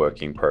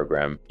networking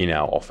program in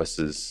our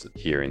offices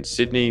here in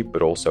Sydney,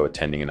 but also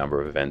attending a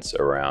number of events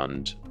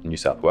around New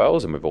South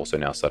Wales. And we've also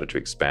now started to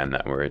expand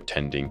that, and we're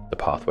attending the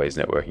Pathways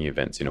networking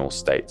events in all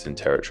states and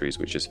territories,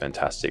 which is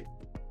fantastic.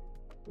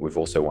 We've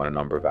also won a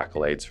number of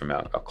accolades from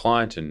our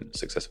client and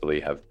successfully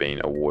have been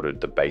awarded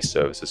the Base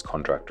Services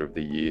Contractor of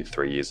the Year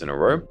 3 years in a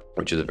row,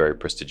 which is a very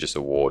prestigious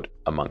award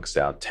amongst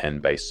our 10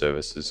 Base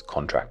Services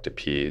contractor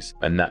peers.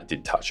 And that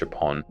did touch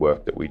upon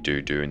work that we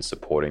do in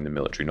supporting the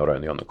military, not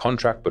only on the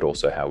contract, but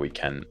also how we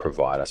can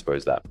provide, I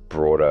suppose, that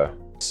broader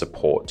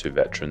support to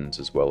veterans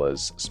as well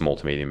as small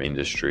to medium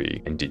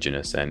industry,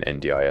 Indigenous and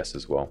NDIS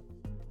as well.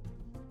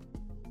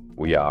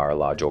 We are a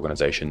large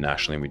organisation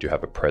nationally, and we do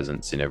have a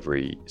presence in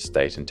every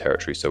state and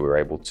territory. So we're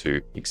able to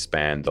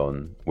expand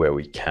on where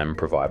we can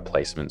provide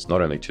placements,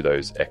 not only to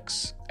those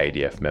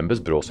ex-ADF members,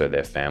 but also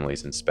their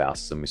families and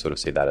spouses. And we sort of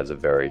see that as a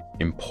very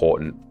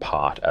important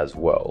part as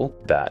well,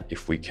 that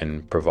if we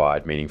can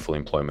provide meaningful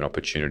employment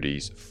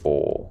opportunities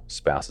for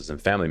spouses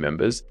and family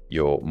members,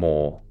 you're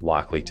more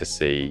likely to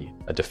see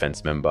a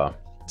defence member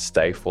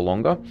stay for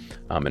longer,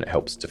 and it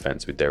helps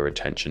defence with their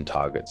retention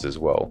targets as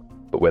well.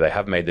 But where they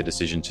have made the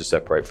decision to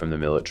separate from the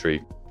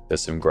military,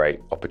 there's some great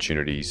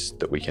opportunities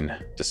that we can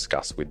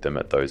discuss with them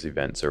at those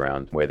events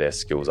around where their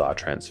skills are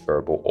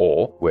transferable,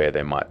 or where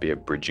there might be a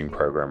bridging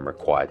program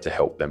required to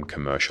help them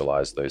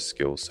commercialise those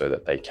skills so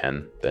that they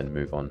can then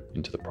move on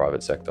into the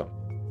private sector.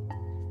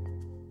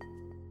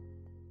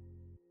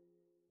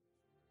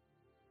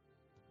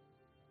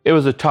 It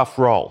was a tough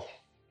role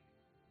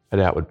at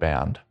Outward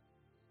Bound.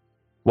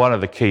 One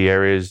of the key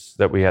areas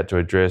that we had to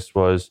address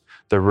was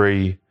the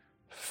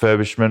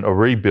refurbishment or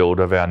rebuild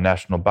of our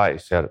national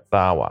base out at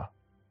Tharwa.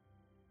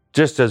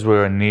 Just as we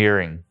were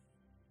nearing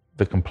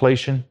the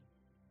completion,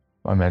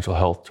 my mental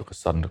health took a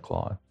sudden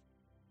decline.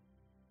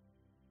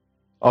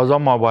 I was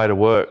on my way to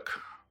work.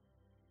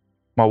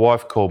 My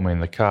wife called me in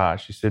the car.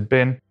 She said,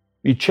 "Ben,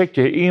 you checked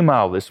your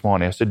email this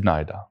morning?" I said,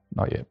 "No,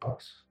 not yet,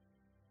 boss."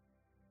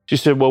 She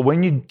said, "Well,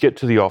 when you get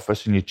to the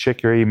office and you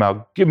check your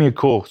email, give me a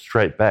call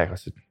straight back." I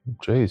said,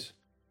 "Geez."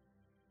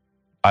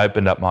 I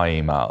opened up my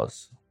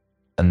emails,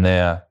 and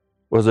there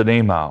was an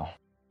email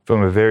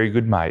from a very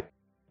good mate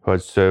who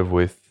I'd served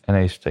with in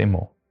East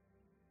Timor.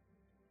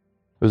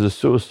 It was a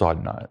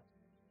suicide note.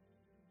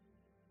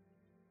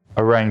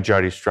 I rang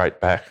Jody straight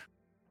back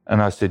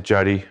and I said,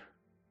 "Jody,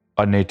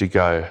 I need to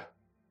go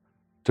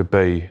to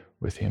be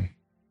with him."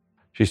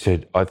 She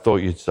said, "I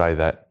thought you'd say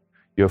that.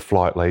 Your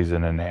flight leaves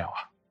in an hour."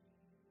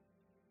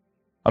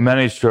 I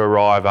managed to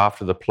arrive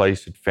after the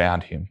police had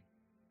found him,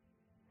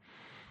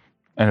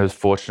 and it was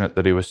fortunate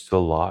that he was still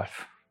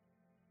alive.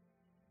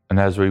 And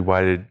as we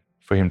waited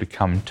for him to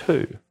come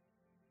to,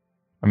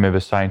 I remember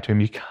saying to him,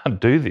 "You can't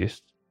do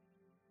this.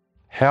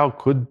 How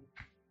could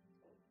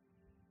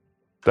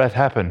that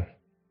happen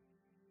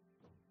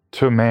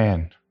to a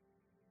man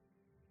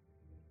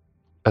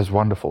as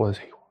wonderful as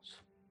he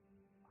was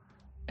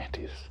and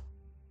is?"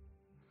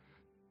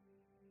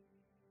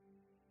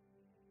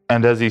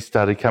 And as he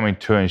started coming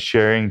to and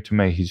sharing to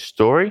me his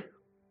story,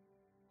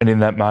 and in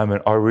that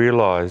moment I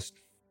realised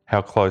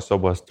how close I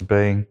was to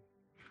being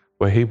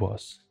where he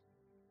was.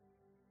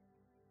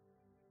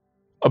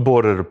 I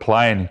boarded a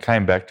plane and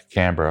came back to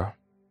Canberra,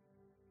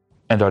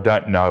 and I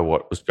don't know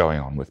what was going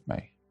on with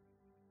me.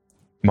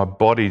 My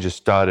body just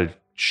started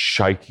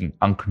shaking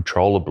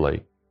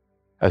uncontrollably,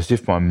 as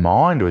if my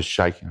mind was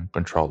shaking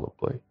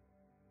uncontrollably.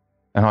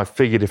 And I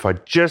figured if I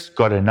just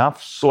got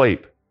enough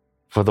sleep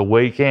for the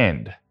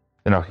weekend,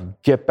 then I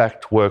could get back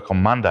to work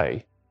on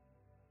Monday.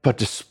 But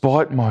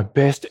despite my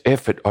best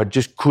effort, I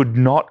just could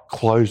not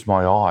close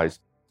my eyes.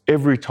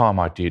 Every time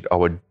I did, I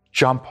would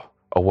jump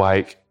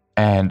awake,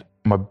 and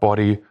my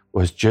body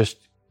was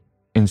just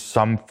in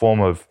some form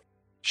of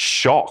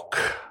shock.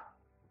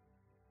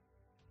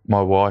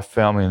 My wife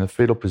found me in the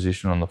fetal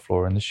position on the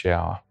floor in the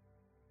shower.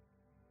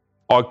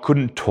 I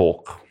couldn't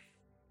talk,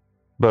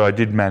 but I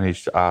did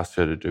manage to ask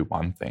her to do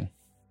one thing.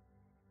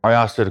 I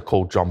asked her to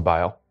call John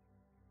Bale.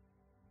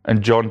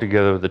 And John,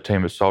 together with the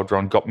team at Soldier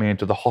On, got me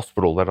into the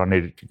hospital that I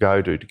needed to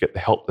go to get the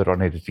help that I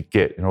needed to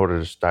get in order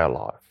to stay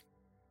alive.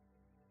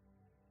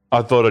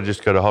 I thought I'd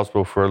just go to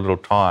hospital for a little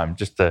time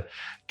just to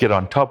get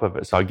on top of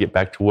it so I'd get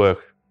back to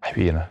work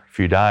maybe in a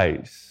few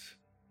days.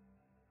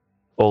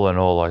 All in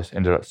all, I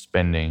ended up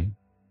spending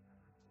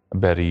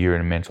about a year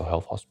in a mental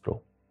health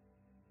hospital.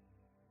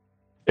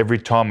 Every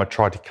time I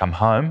tried to come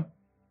home,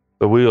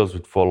 the wheels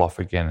would fall off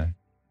again and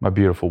my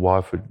beautiful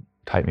wife would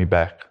take me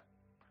back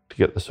to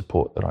get the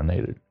support that I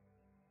needed.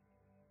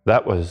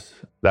 That was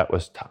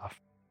tough.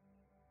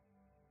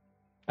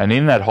 And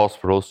in that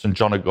hospital, St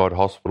John of God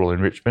Hospital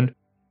in Richmond,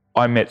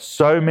 I met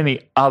so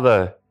many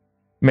other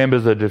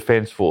members of the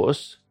Defence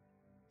Force,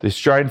 the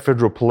Australian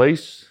Federal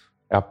Police,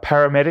 our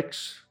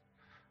paramedics,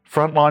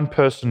 frontline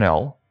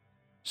personnel,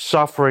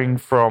 suffering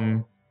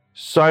from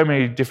so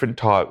many different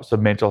types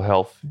of mental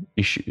health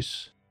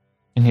issues,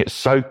 and yet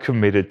so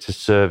committed to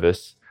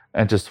service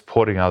and to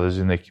supporting others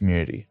in their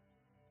community.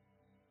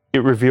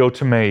 It revealed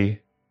to me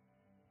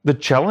the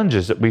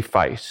challenges that we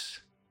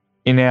face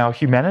in our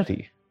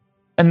humanity,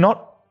 and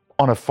not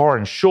on a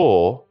foreign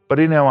shore, but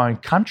in our own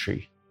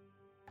country,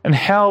 and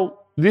how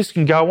this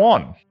can go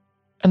on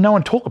and no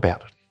one talk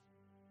about it.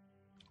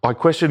 I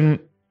questioned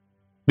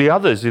the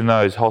others in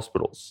those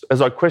hospitals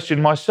as I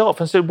questioned myself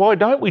and said, why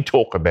don't we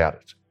talk about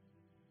it?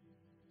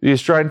 The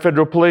Australian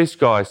Federal Police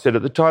guy said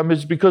at the time,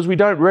 it's because we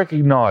don't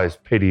recognise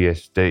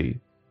PTSD.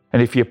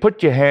 And if you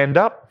put your hand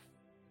up,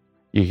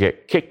 you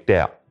get kicked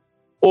out.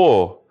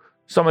 Or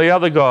some of the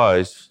other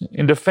guys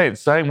in defence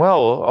saying,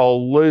 well,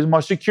 I'll lose my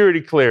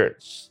security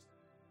clearance.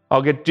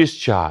 I'll get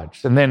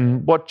discharged. And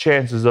then what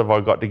chances have I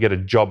got to get a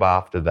job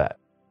after that?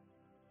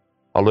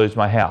 I'll lose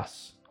my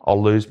house.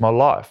 I'll lose my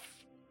life.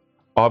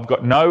 I've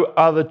got no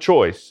other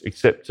choice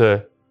except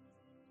to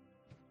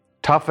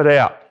tough it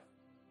out.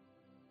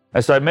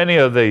 And so many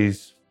of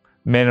these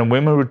men and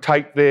women would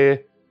take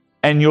their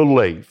annual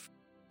leave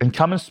and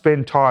come and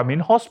spend time in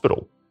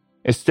hospital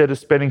instead of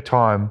spending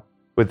time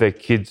with their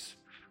kids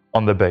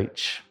on the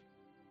beach.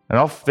 And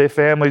off their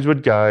families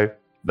would go.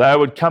 They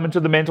would come into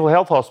the mental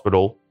health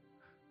hospital,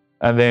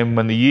 and then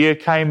when the year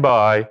came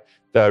by,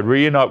 they would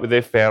reunite with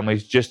their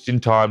families just in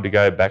time to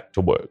go back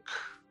to work.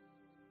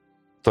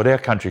 Thought our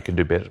country can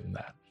do better than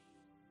that.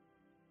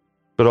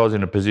 But I was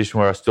in a position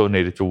where I still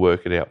needed to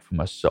work it out for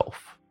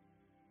myself.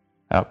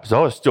 So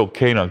I was still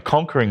keen on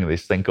conquering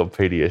this thing called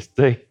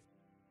PTSD.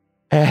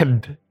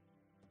 And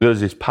there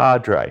was this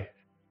padre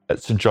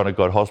at St John of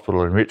God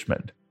Hospital in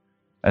Richmond,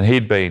 and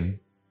he'd been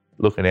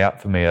looking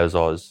out for me as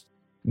I was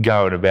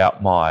going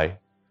about my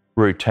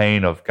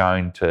routine of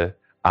going to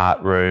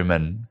art room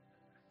and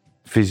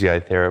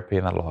physiotherapy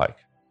and the like.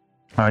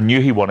 I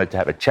knew he wanted to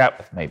have a chat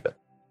with me, but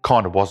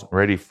kind of wasn't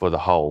ready for the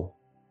whole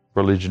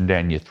religion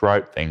down your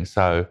throat thing.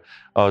 So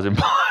I was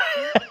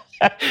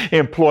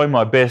employing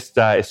my best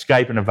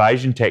escape and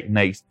evasion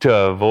techniques to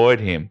avoid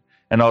him.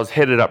 And I was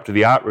headed up to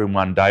the art room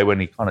one day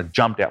when he kind of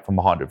jumped out from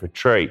behind a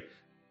tree.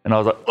 And I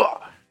was like,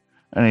 oh!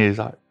 And he's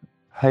like,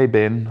 hey,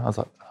 Ben. I was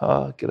like,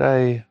 oh,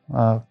 g'day,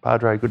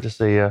 Padre, good to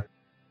see you.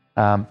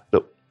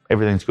 Look,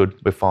 everything's good,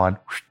 we're fine.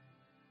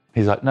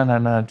 He's like, no,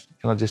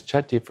 can I just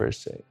chat to you for a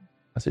sec?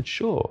 I said,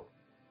 sure.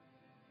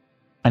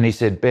 And he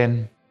said,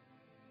 Ben,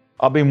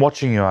 I've been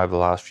watching you over the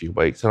last few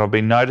weeks and I've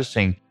been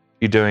noticing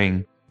you're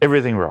doing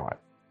everything right.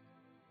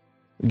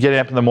 Getting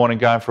up in the morning,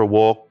 going for a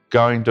walk,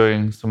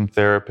 doing some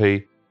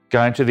therapy,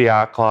 going to the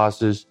art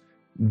classes,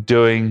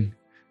 doing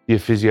your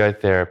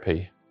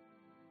physiotherapy.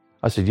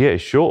 I said, yeah,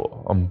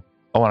 sure.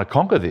 I want to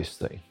conquer this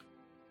thing.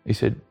 He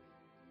said,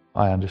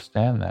 I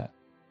understand that.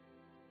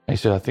 He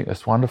said, I think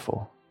that's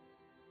wonderful.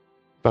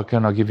 But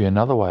can I give you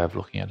another way of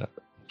looking at it?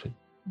 I said,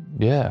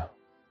 yeah.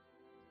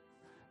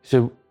 He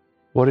said,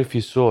 what if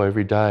you saw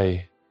every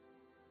day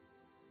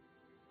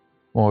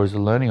more as a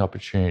learning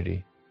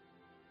opportunity?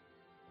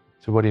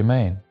 I said, what do you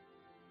mean?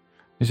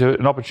 He said,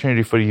 an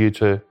opportunity for you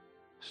to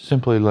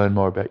simply learn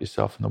more about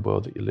yourself and the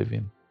world that you live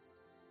in.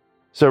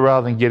 So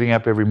rather than getting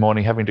up every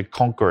morning having to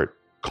conquer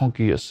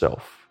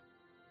yourself,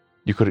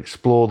 you could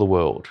explore the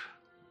world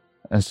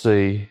and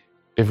see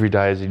every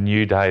day as a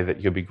new day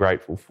that you'll be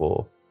grateful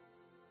for.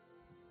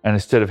 And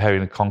instead of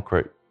having to conquer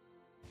it,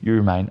 you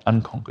remain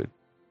unconquered.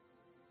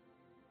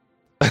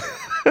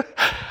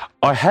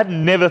 I had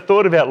never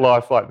thought about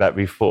life like that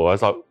before. I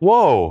was like,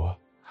 whoa,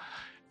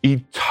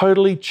 he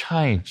totally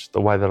changed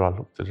the way that I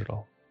looked at it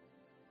all.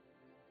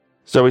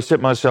 So we set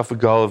myself a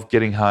goal of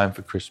getting home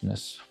for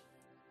Christmas.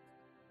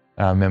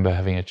 And I remember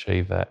having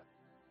achieved that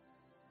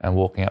and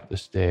walking up the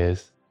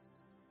stairs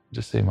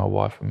to see my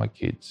wife and my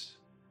kids.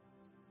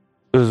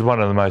 It was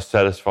one of the most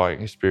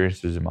satisfying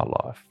experiences in my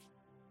life,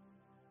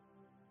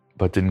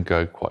 but didn't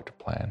go quite to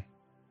plan.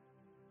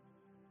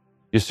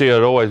 You see,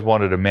 I'd always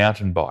wanted a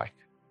mountain bike.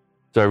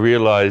 So I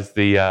realised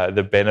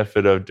the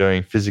benefit of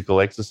doing physical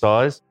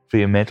exercise for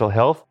your mental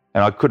health.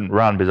 And I couldn't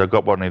run because I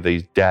got one of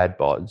these dad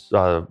bods,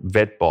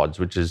 vet bods,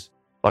 which is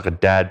like a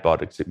dad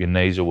bod, except your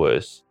knees are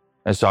worse.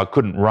 And so I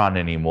couldn't run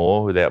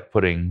anymore without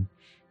putting,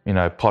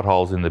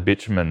 potholes in the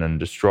bitumen and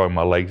destroying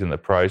my legs in the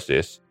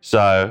process.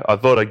 So I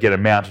thought I'd get a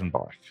mountain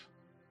bike.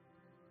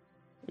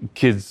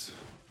 Kids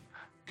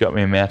got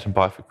me a mountain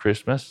bike for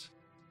Christmas.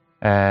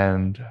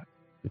 And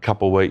a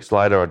couple of weeks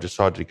later, I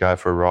decided to go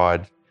for a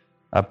ride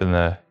up in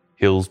the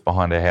hills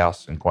behind our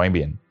house in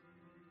Queanbeyan.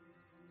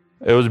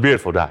 It was a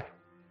beautiful day.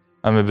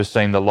 I remember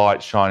seeing the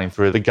light shining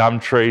through the gum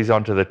trees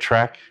onto the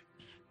track,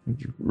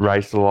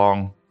 race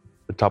along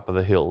the top of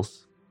the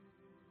hills.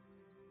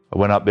 I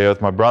went up there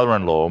with my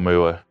brother-in-law and we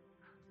were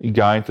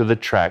going through the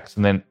tracks,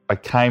 and then I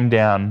came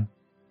down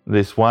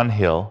this one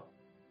hill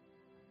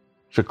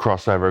to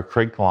cross over a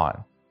creek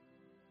line,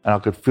 and I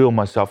could feel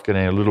myself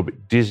getting a little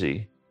bit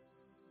dizzy.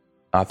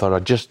 I thought I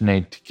just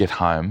need to get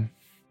home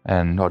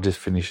and I'll just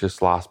finish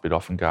this last bit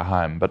off and go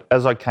home. But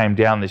as I came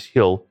down this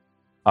hill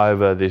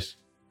over this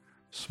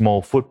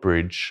small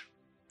footbridge,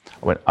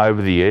 I went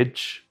over the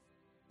edge,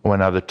 I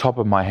went over the top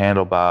of my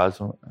handlebars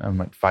and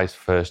went face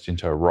first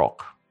into a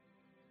rock.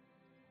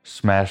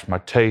 Smashed my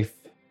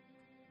teeth,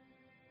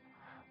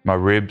 my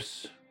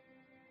ribs,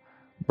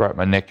 broke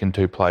my neck in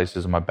 2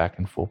 places and my back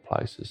in 4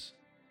 places.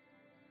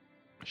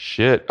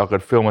 Shit, I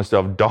could feel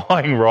myself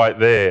dying right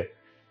there.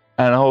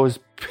 And I was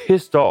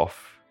pissed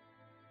off.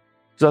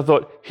 So I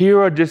thought,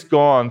 here I'd just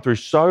gone through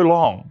so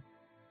long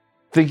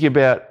thinking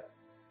about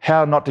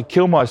how not to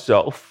kill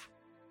myself,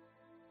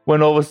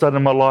 when all of a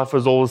sudden my life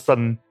was all of a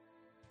sudden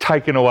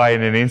taken away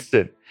in an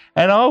instant.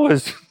 And I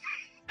was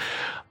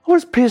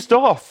pissed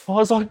off. I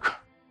was like,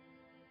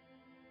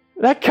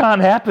 that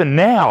can't happen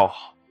now.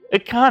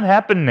 It can't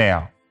happen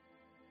now.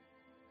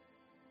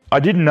 I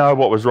didn't know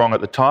what was wrong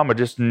at the time. I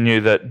just knew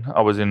that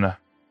I was in a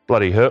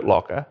bloody hurt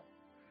locker.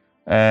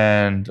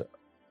 And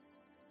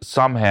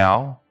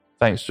somehow,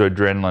 thanks to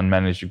adrenaline,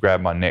 managed to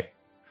grab my neck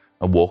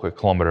and walk a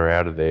kilometre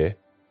out of there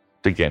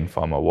to again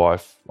find my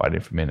wife waiting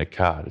for me in a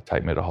car to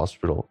take me to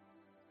hospital.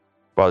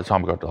 By the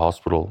time I got to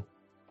hospital,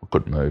 I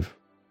couldn't move.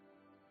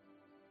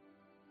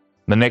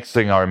 The next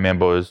thing I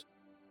remember was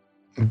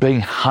being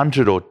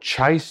hunted or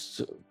chased,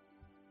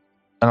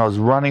 and I was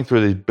running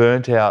through this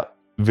burnt out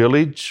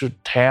village or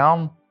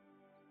town,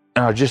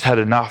 and I just had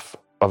enough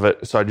of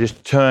it. So I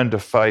just turned to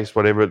face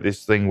whatever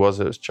this thing was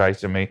that was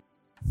chasing me.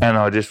 And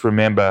I just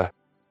remember,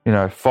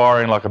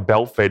 firing like a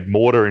belt-fed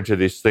mortar into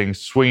this thing,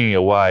 swinging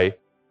away,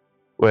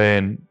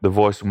 when the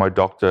voice of my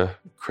doctor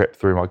crept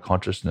through my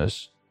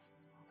consciousness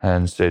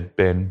and said,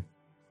 "Ben,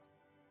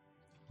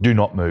 do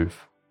not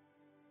move.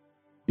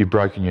 You've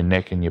broken your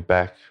neck and your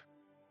back.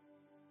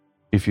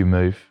 If you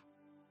move,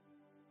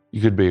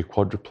 you could be a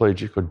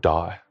quadriplegic or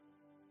die."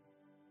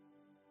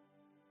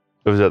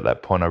 It was at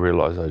that point I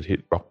realised I'd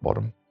hit rock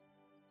bottom.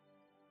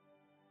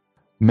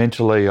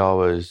 Mentally, I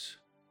was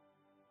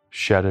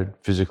shattered.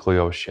 Physically,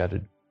 I was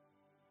shattered.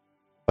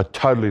 I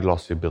totally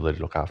lost the ability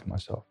to look after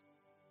myself.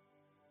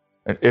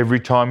 And every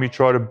time you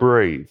try to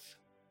breathe,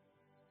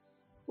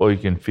 all you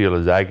can feel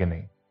is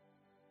agony.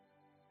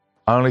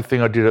 Only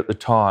thing I did at the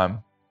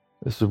time,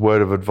 this is a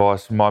word of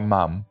advice from my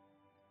mum,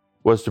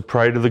 was to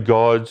pray to the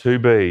gods who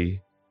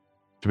be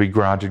to be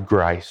granted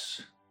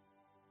grace.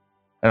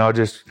 And I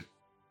just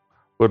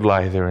would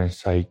lay there and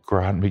say,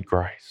 "Grant me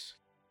grace.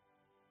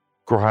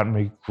 Grant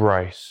me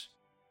grace."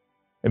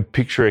 And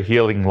picture a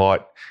healing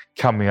light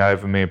coming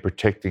over me and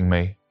protecting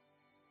me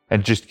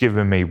and just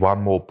giving me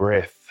one more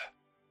breath.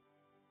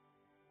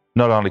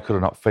 Not only could I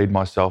not feed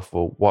myself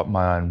or wipe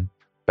my own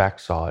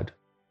backside,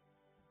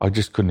 I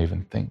just couldn't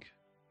even think.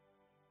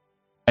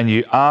 And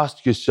you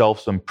ask yourself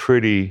some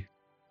pretty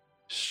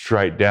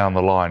straight down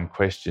the line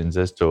questions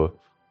as to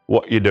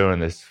what you're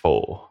doing this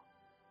for.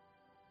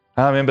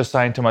 And I remember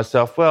saying to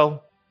myself,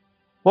 well,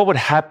 what would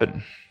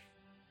happen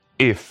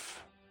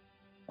if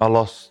I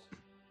lost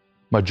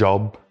my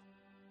job,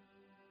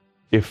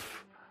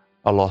 if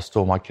I lost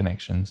all my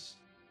connections?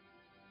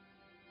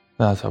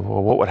 Then I thought,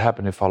 well, what would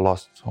happen if I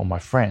lost all my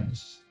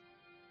friends?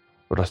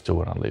 Would I still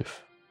want to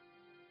live?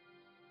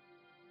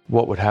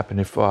 What would happen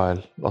if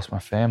I lost my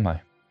family,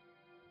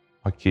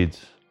 my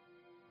kids,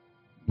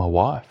 my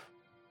wife?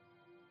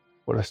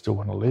 Would I still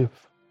want to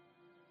live?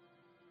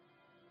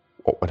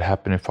 What would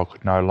happen if I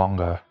could no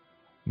longer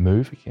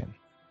move again?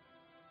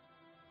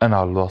 And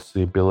I lost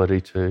the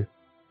ability to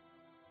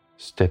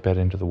step out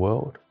into the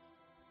world?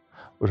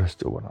 Would I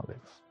still want to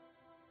live?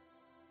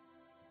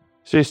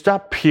 So you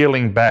start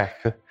peeling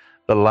back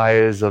the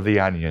layers of the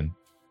onion.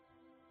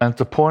 And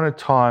it's a point of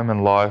time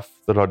in life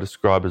that I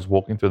describe as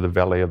walking through the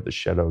valley of the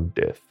shadow of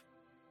death.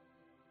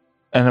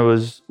 And it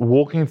was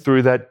walking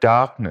through that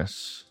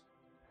darkness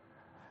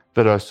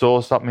that I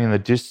saw something in the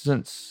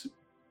distance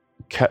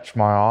catch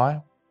my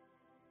eye.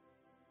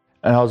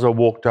 And as I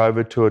walked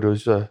over to it, it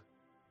was a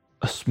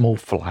small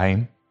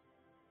flame.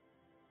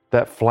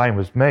 That flame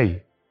was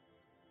me.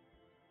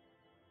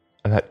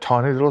 And that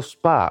tiny little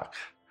spark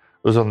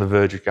was on the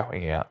verge of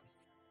going out.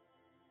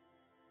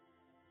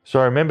 So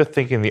I remember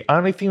thinking the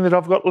only thing that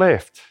I've got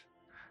left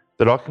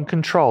that I can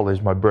control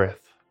is my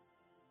breath.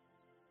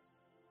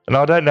 And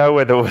I don't know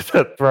whether it was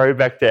a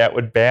throwback to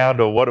Outward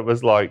Bound or what it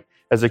was like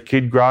as a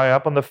kid growing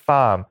up on the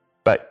farm,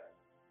 but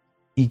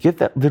you get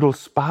that little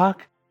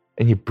spark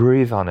and you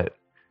breathe on it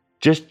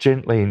just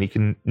gently and you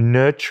can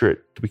nurture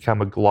it to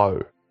become a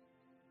glow.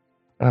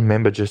 And I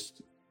remember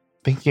just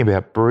thinking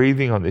about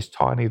breathing on this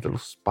tiny little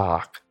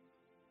spark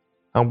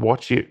and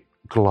watch it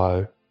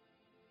glow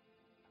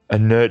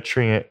and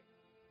nurturing it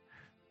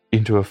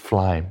into a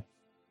flame.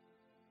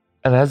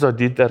 And as I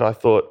did that, I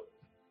thought,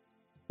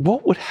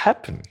 what would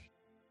happen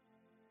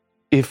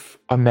if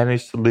I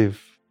managed to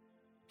live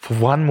for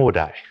one more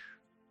day?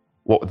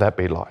 What would that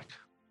be like?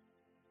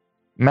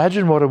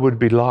 Imagine what it would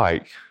be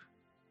like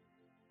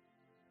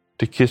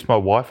to kiss my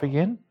wife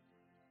again,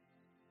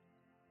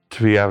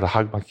 to be able to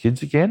hug my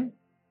kids again.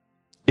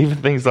 Even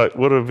things like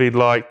what it would be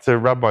like to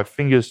rub my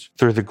fingers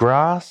through the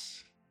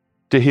grass,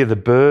 to hear the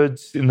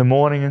birds in the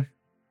morning,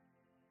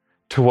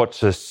 to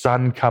watch the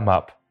sun come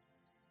up.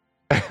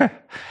 And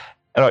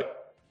I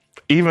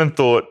even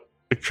thought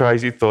a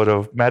crazy thought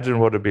of imagine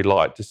what it'd be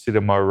like to sit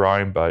in my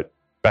rowing boat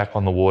back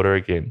on the water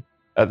again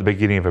at the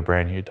beginning of a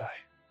brand new day.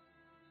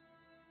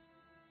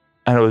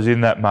 And it was in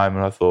that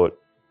moment I thought,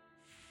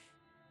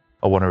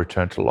 I want to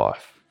return to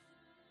life.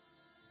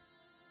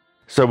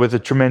 So with the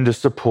tremendous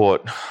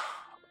support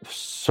of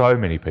so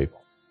many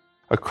people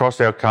across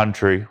our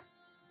country,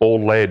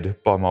 all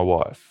led by my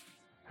wife,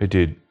 who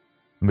did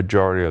the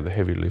majority of the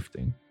heavy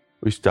lifting,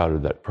 we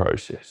started that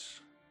process.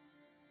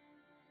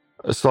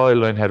 I slowly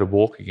learned how to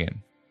walk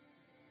again.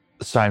 At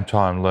the same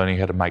time, learning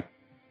how to make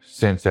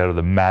sense out of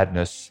the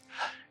madness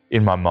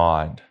in my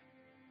mind.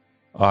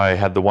 I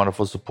had the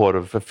wonderful support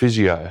of a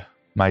physio,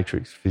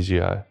 Matrix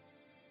physio.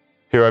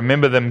 Here, I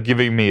remember them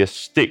giving me a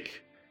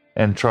stick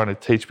and trying to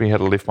teach me how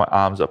to lift my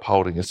arms up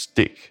holding a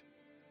stick.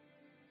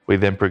 We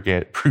then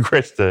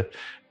progressed to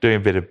doing a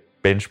bit of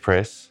bench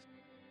press,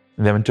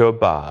 and then into a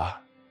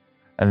bar,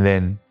 and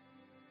then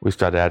we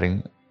started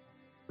adding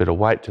a bit of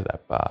weight to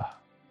that bar.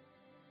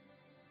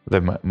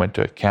 Then went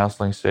to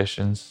counselling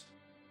sessions,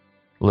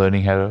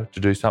 learning how to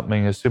do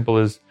something as simple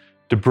as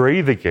to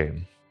breathe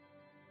again.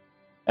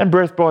 And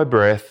breath by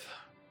breath,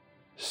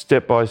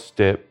 step by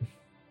step,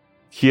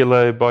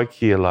 kilo by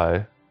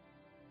kilo,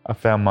 I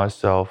found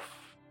myself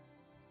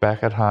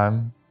back at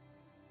home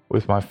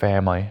with my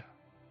family,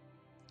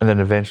 and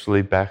then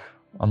eventually back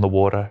on the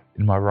water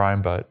in my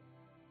rowing boat,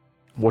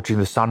 watching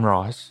the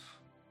sunrise.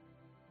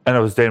 And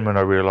it was then when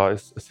I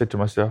realised, I said to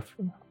myself,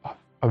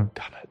 I've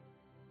done it,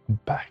 I'm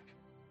back.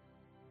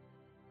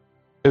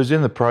 It was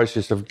in the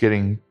process of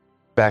getting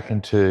back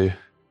into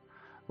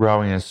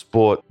rowing and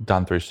sport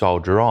done through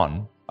Soldier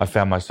On, I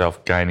found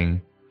myself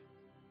gaining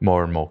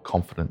more and more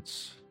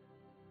confidence.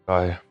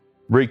 I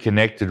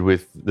reconnected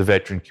with the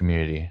veteran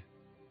community.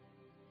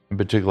 In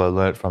particular, I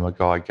learnt from a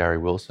guy, Gary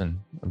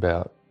Wilson,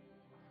 about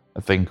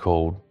a thing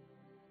called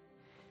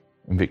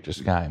Invictus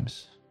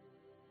Games.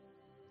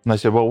 And they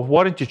said, well,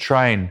 why don't you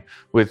train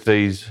with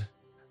these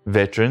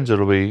veterans?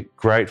 It'll be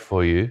great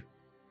for you.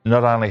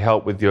 Not only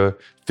help with your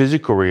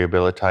physical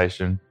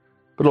rehabilitation,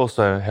 but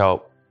also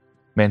help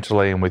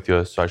mentally and with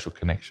your social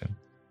connection.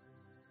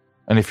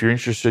 And if you're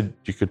interested,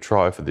 you could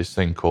try for this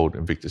thing called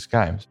Invictus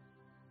Games.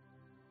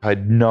 I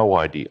had no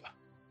idea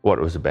what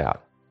it was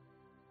about.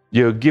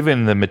 You're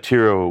given the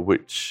material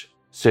which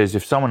says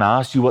if someone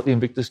asks you what the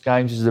Invictus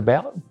Games is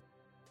about,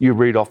 you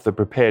read off the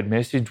prepared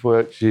message,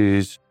 which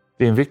is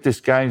the Invictus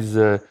Games is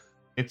an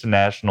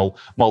international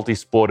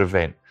multi-sport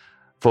event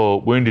for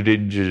wounded,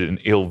 injured and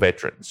ill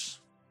veterans.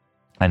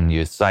 And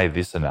you say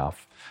this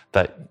enough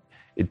that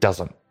it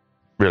doesn't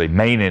really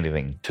mean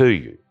anything to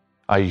you.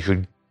 You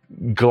could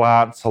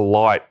glance a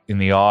light in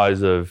the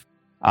eyes of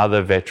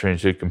other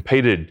veterans who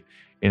competed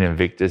in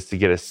Invictus to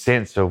get a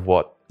sense of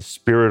what the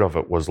spirit of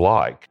it was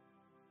like.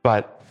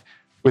 But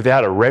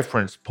without a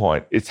reference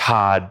point, it's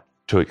hard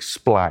to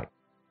explain.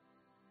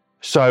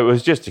 So it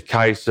was just a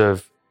case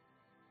of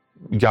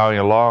going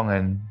along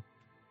and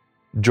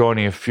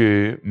joining a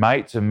few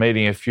mates and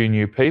meeting a few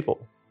new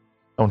people.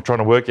 I'm trying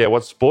to work out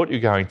what sport you're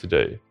going to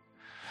do.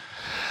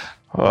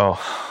 Well,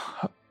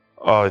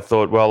 I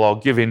thought, well, I'll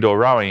give indoor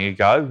rowing a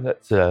go.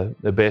 That's the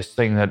best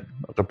thing that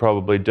I could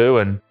probably do.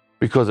 And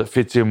because it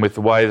fits in with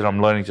the way that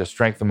I'm learning to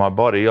strengthen my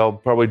body, I'll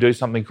probably do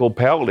something called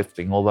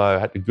powerlifting, although I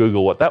had to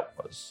Google what that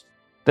was.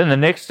 Then the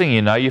next thing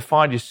you know, you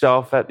find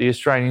yourself at the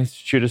Australian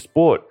Institute of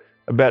Sport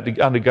about to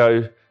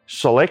undergo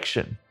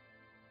selection.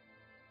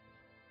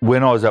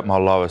 When I was at my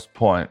lowest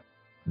point,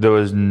 there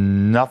was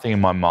nothing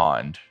in my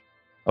mind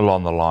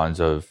along the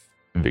lines of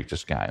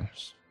Invictus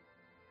Games.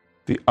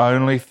 The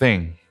only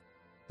thing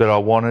that I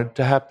wanted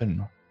to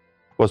happen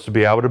was to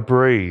be able to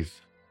breathe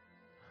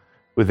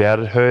without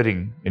it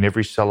hurting in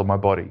every cell of my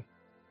body.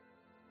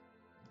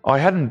 I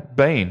hadn't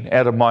been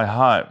out of my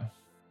home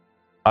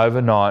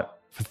overnight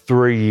for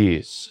 3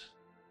 years.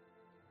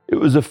 It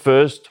was the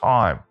first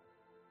time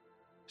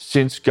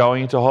since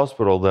going into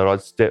hospital that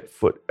I'd stepped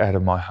foot out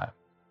of my home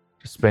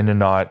to spend a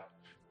night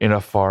in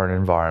a foreign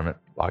environment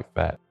like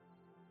that.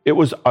 It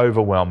was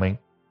overwhelming.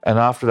 And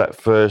after that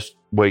first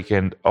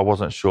weekend, I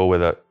wasn't sure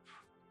whether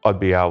I'd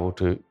be able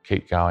to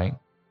keep going.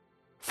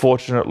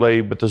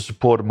 Fortunately, with the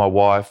support of my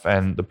wife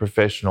and the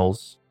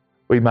professionals,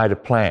 we made a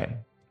plan.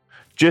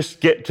 Just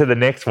get to the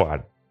next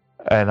one.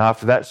 And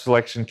after that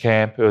selection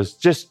camp, it was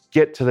just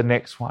get to the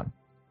next one.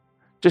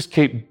 Just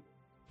keep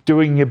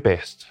doing your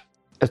best.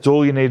 That's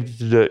all you needed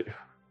to do.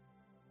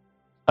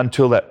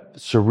 Until that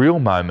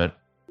surreal moment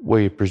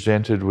where you're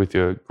presented with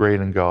your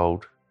green and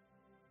gold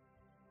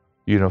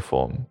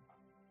uniform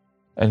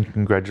and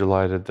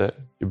congratulated that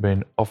you've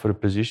been offered a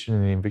position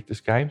in the Invictus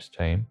Games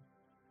team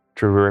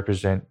to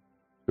represent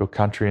your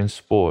country in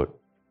sport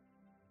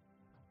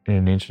in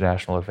an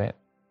international event.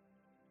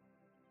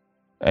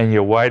 and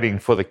you're waiting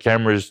for the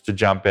cameras to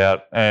jump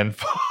out and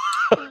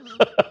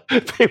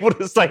people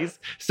to say,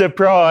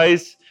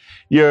 surprise,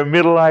 you're a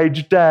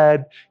middle-aged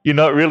dad. You're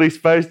not really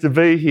supposed to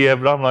be here.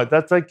 But I'm like,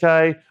 that's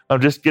okay. I'm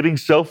just getting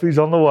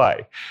selfies on the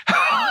way.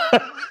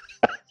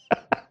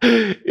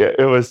 Yeah,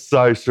 it was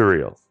so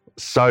surreal,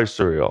 so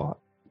surreal.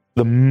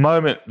 The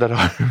moment that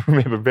I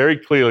remember very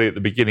clearly at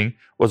the beginning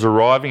was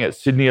arriving at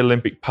Sydney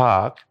Olympic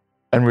Park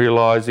and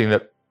realising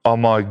that, oh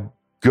my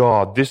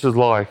God, this is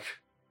like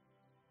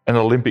an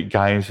Olympic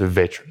Games for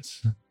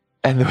veterans.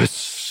 And there was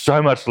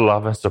so much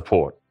love and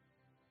support.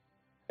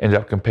 Ended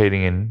up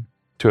competing in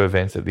 2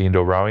 events at the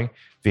indoor rowing,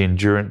 the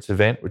endurance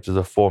event, which is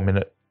a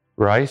 4-minute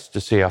race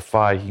to see how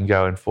far you can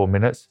go in 4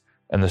 minutes,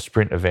 and the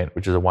sprint event,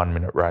 which is a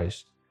 1-minute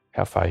race,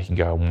 how far you can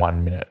go in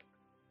 1 minute.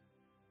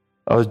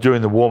 I was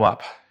doing the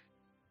warm-up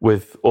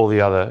with all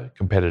the other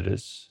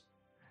competitors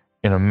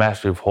in a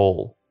massive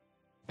hall,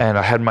 and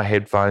I had my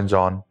headphones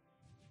on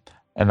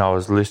and I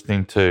was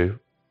listening to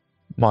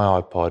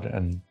my iPod,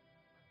 and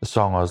the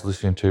song I was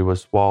listening to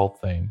was Wild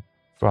Theme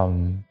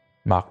from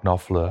Mark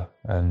Knopfler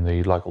and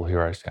the Local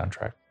Hero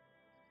soundtrack.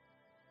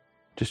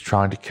 Just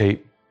trying to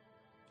keep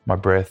my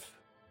breath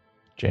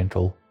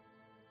gentle,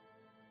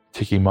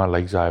 ticking my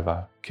legs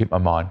over, keep my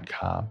mind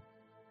calm.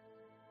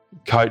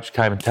 Coach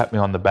came and tapped me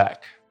on the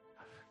back,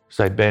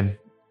 said, Ben,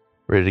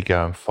 ready to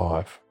go in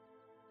 5.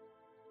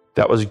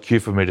 That was a cue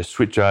for me to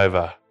switch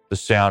over the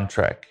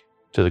soundtrack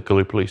to the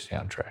Gallipoli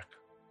soundtrack.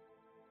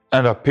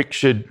 And I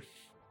pictured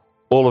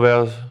all of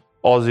our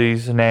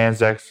Aussies and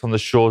Anzacs on the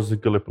shores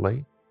of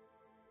Gallipoli.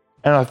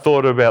 And I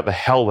thought about the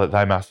hell that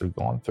they must have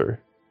gone through.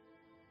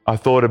 I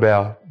thought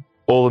about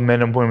all the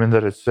men and women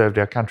that had served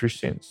our country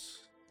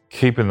since,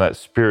 keeping that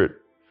spirit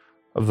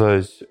of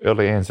those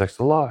early Anzacs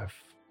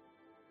alive.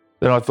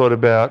 Then I thought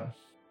about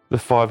the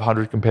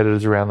 500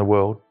 competitors around the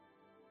world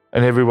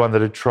and everyone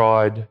that had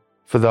tried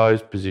for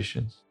those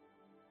positions.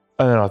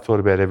 And then I thought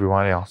about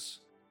everyone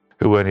else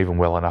who weren't even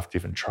well enough to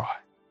even try.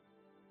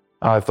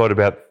 I thought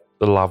about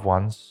the loved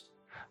ones,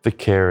 the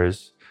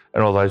carers,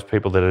 and all those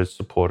people that had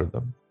supported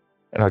them.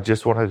 And I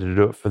just wanted to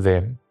do it for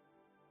them.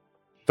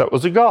 That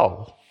was a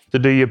goal, to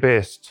do your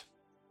best.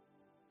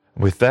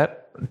 With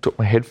that, I took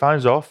my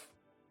headphones off.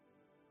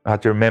 I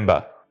had to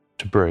remember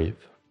to breathe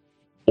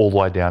all the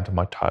way down to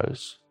my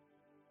toes.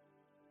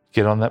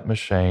 Get on that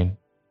machine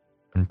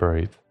and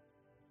breathe.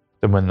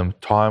 Then when the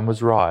time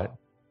was right,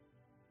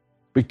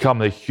 become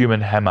the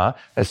human hammer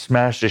and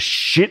smash the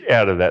shit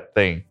out of that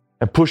thing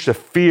and push the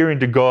fear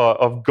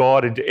of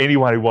God into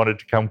anyone who wanted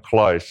to come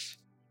close.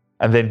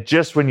 And then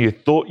just when you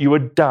thought you were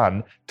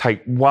done,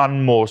 take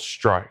one more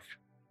stroke.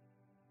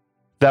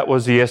 That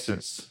was the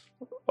essence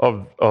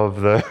of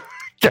the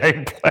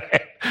game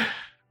plan.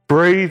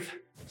 Breathe,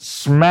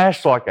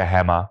 smash like a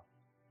hammer,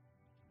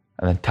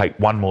 and then take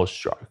one more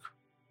stroke.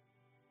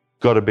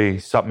 Got to be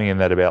something in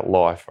that about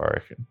life, I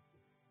reckon.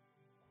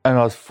 And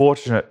I was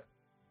fortunate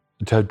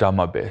to have done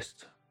my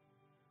best.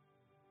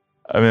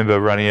 I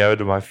remember running over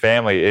to my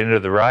family at the end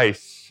of the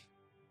race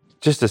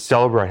just to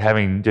celebrate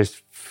having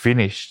just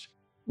finished,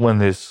 when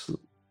this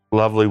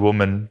lovely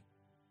woman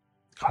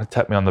kind of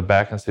tapped me on the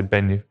back and said,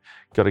 Ben, you've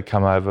got to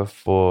come over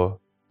for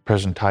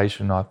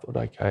presentation. I thought,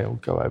 okay, I'll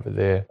go over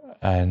there.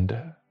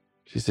 And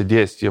she said,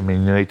 yes, you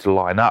need to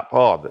line up.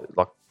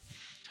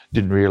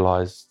 Didn't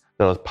realise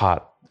that I was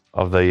part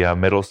of the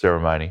medal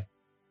ceremony.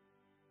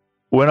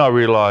 When I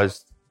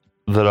realised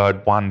that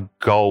I'd won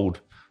gold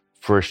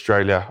for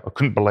Australia, I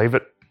couldn't believe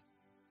it.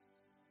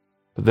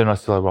 But then I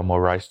still had one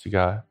more race to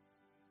go,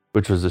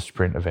 which was the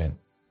sprint event.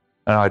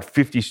 And I had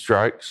 50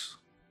 strokes,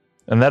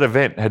 and that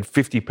event had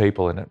 50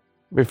 people in it,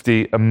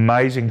 50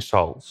 amazing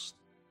souls.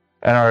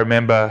 And I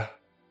remember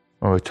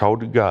when we were told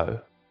to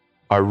go,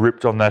 I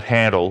ripped on that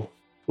handle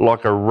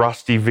like a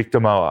rusty Victor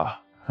mower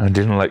and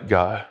didn't let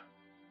go.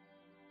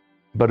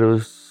 But it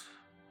was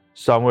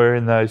somewhere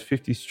in those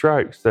 50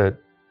 strokes that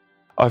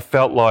I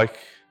felt like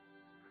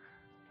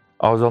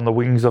I was on the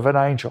wings of an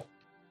angel.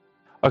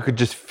 I could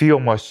just feel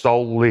my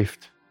soul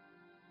lift.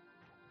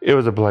 It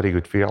was a bloody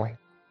good feeling.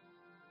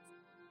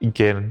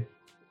 Again,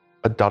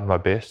 I'd done my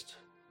best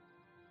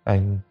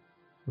and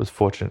was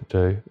fortunate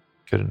to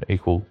get an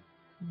equal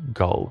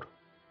gold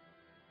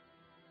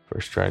for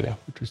Australia,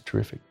 which was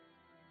terrific.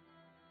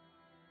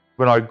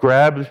 When I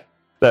grabbed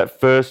that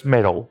first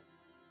medal,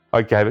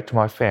 I gave it to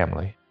my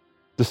family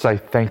to say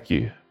thank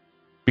you,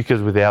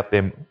 because without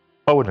them,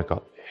 I wouldn't have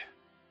got there.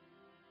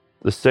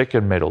 The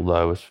second medal,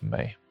 though, was for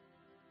me.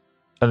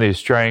 And the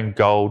Australian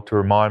gold to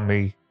remind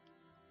me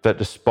that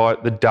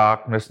despite the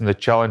darkness and the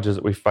challenges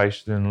that we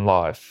face in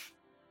life,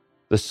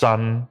 the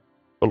sun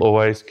will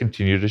always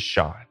continue to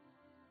shine.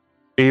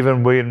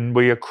 Even when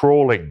we are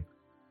crawling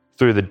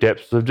through the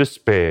depths of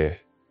despair,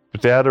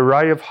 without a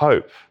ray of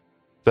hope,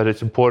 that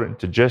it's important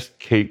to just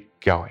keep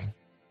going,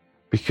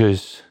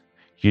 because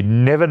you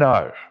never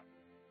know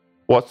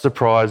what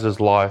surprises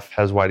life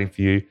has waiting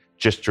for you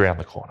just around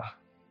the corner.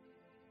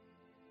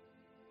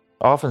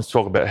 I often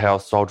talk about how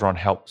Soldier On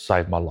helped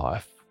save my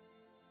life.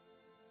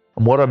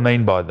 And what I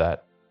mean by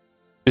that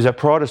is that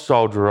prior to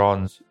Soldier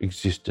On's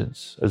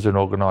existence as an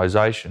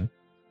organisation,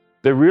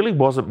 there really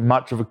wasn't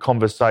much of a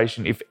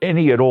conversation, if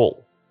any at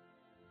all,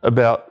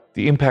 about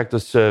the impact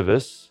of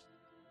service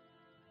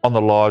on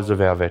the lives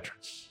of our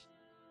veterans.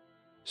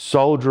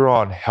 Soldier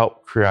On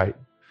helped create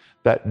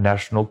that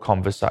national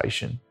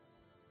conversation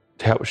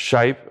to help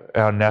shape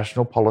our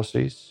national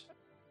policies,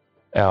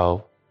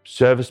 our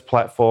service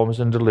platforms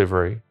and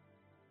delivery.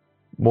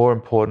 More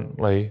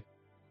importantly,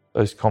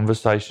 those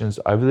conversations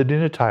over the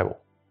dinner table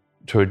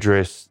to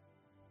address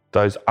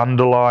those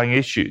underlying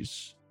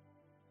issues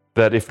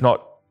that, if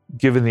not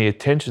given the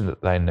attention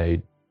that they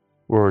need,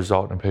 will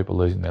result in people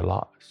losing their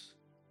lives.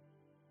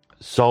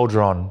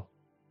 Soldier On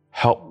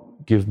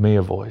helped give me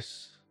a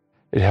voice.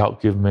 It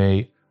helped give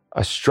me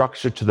a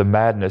structure to the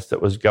madness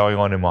that was going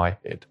on in my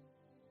head.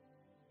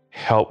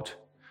 Helped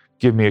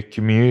give me a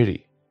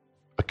community,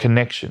 a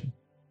connection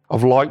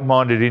of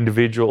like-minded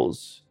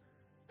individuals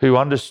who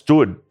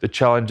understood the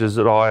challenges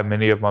that I and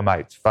many of my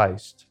mates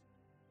faced.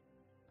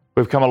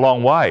 We've come a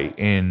long way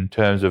in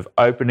terms of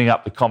opening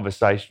up the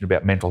conversation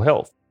about mental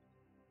health.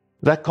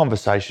 That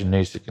conversation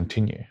needs to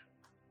continue,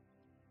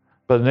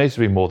 but it needs to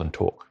be more than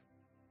talk.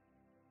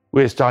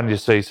 We're starting to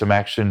see some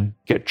action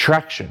get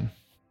traction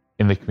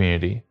in the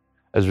community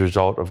as a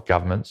result of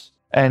governments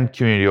and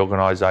community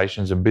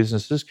organisations and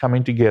businesses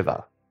coming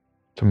together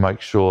to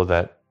make sure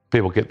that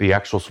people get the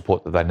actual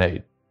support that they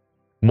need,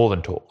 more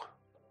than talk.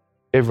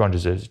 Everyone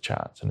deserves a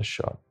chance and a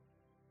shot.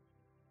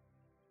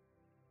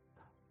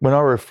 When I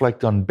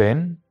reflect on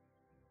Ben,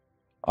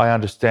 I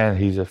understand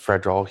he's a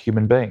fragile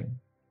human being,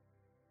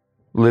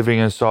 living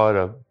inside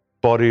a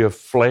body of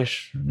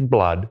flesh and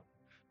blood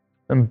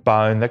and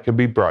bone that can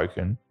be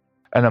broken,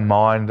 and a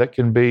mind that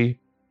can be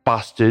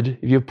busted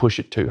if you push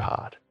it too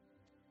hard.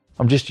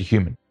 I'm just a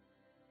human.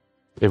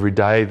 Every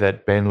day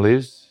that Ben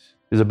lives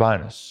is a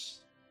bonus.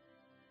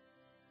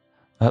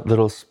 That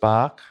little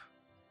spark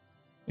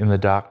in the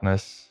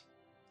darkness,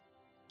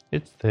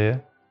 it's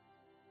there.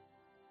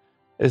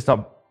 It's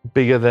not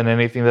bigger than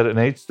anything that it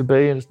needs to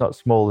be, and it's not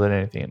smaller than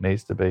anything it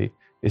needs to be.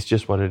 It's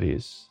just what it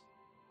is.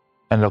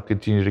 And it'll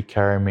continue to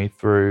carry me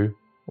through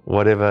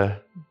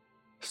whatever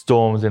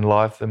storms in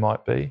life there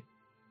might be.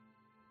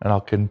 And I'll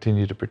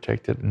continue to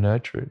protect it and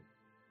nurture it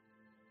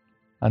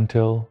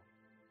until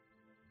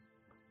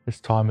its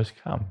time has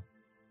come.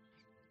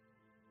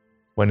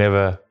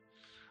 Whenever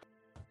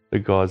the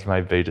gods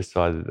may be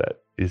decided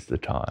that is the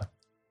time.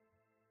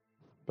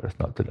 But it's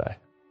not today.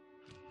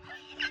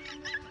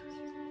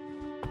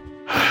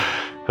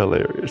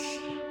 Hilarious.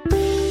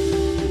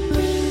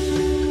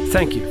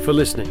 Thank you for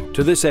listening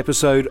to this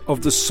episode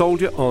of the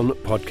Soldier On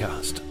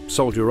podcast.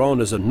 Soldier On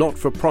is a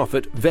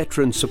not-for-profit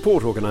veteran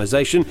support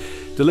organisation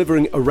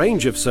delivering a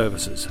range of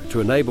services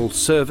to enable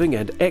serving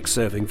and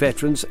ex-serving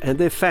veterans and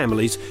their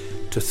families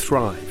to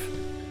thrive.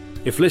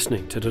 If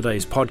listening to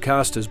today's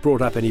podcast has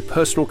brought up any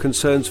personal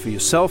concerns for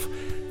yourself,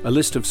 a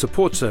list of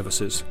support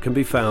services can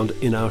be found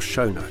in our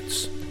show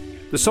notes.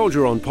 The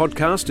Soldier On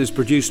podcast is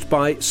produced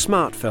by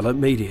Smartfella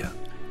Media,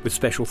 with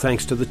special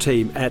thanks to the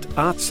team at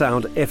Art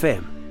Sound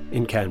FM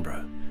in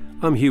Canberra.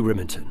 I'm Hugh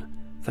Riminton.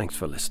 Thanks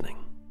for listening.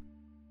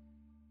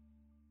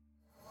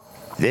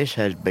 This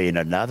has been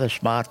another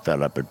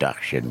Smartfella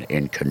production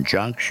in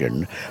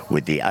conjunction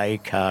with the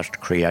Acast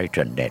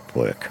Creator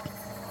Network.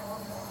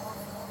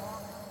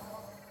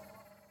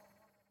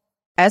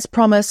 As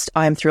promised,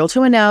 I am thrilled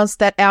to announce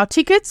that our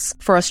tickets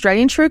for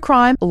Australian True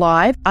Crime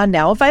Live are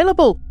now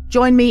available.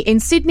 Join me in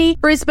Sydney,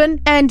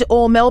 Brisbane and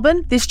or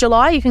Melbourne this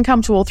July. You can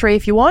come to all three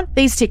if you want.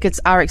 These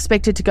tickets are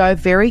expected to go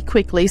very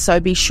quickly,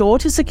 so be sure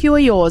to secure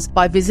yours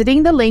by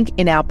visiting the link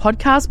in our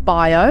podcast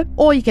bio,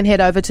 or you can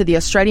head over to the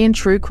Australian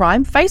True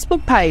Crime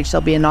Facebook page.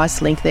 There'll be a nice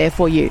link there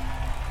for you.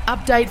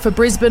 Update for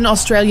Brisbane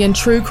Australian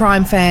True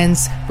Crime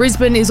fans.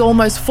 Brisbane is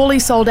almost fully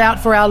sold out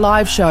for our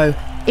live show.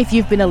 If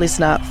you've been a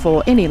listener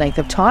for any length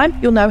of time,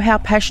 you'll know how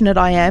passionate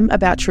I am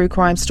about true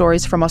crime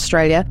stories from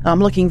Australia. I'm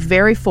looking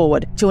very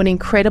forward to an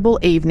incredible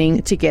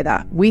evening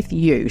together with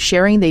you,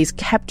 sharing these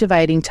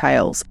captivating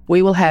tales.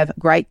 We will have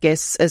great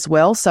guests as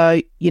well, so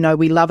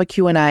we love a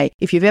Q&A.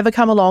 If you've ever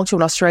come along to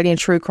an Australian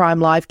True Crime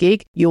Live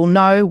gig, you'll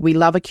know we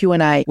love a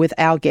Q&A with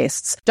our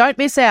guests. Don't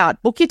miss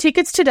out. Book your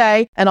tickets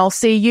today, and I'll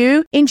see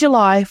you in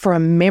July for a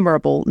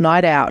memorable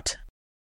night out.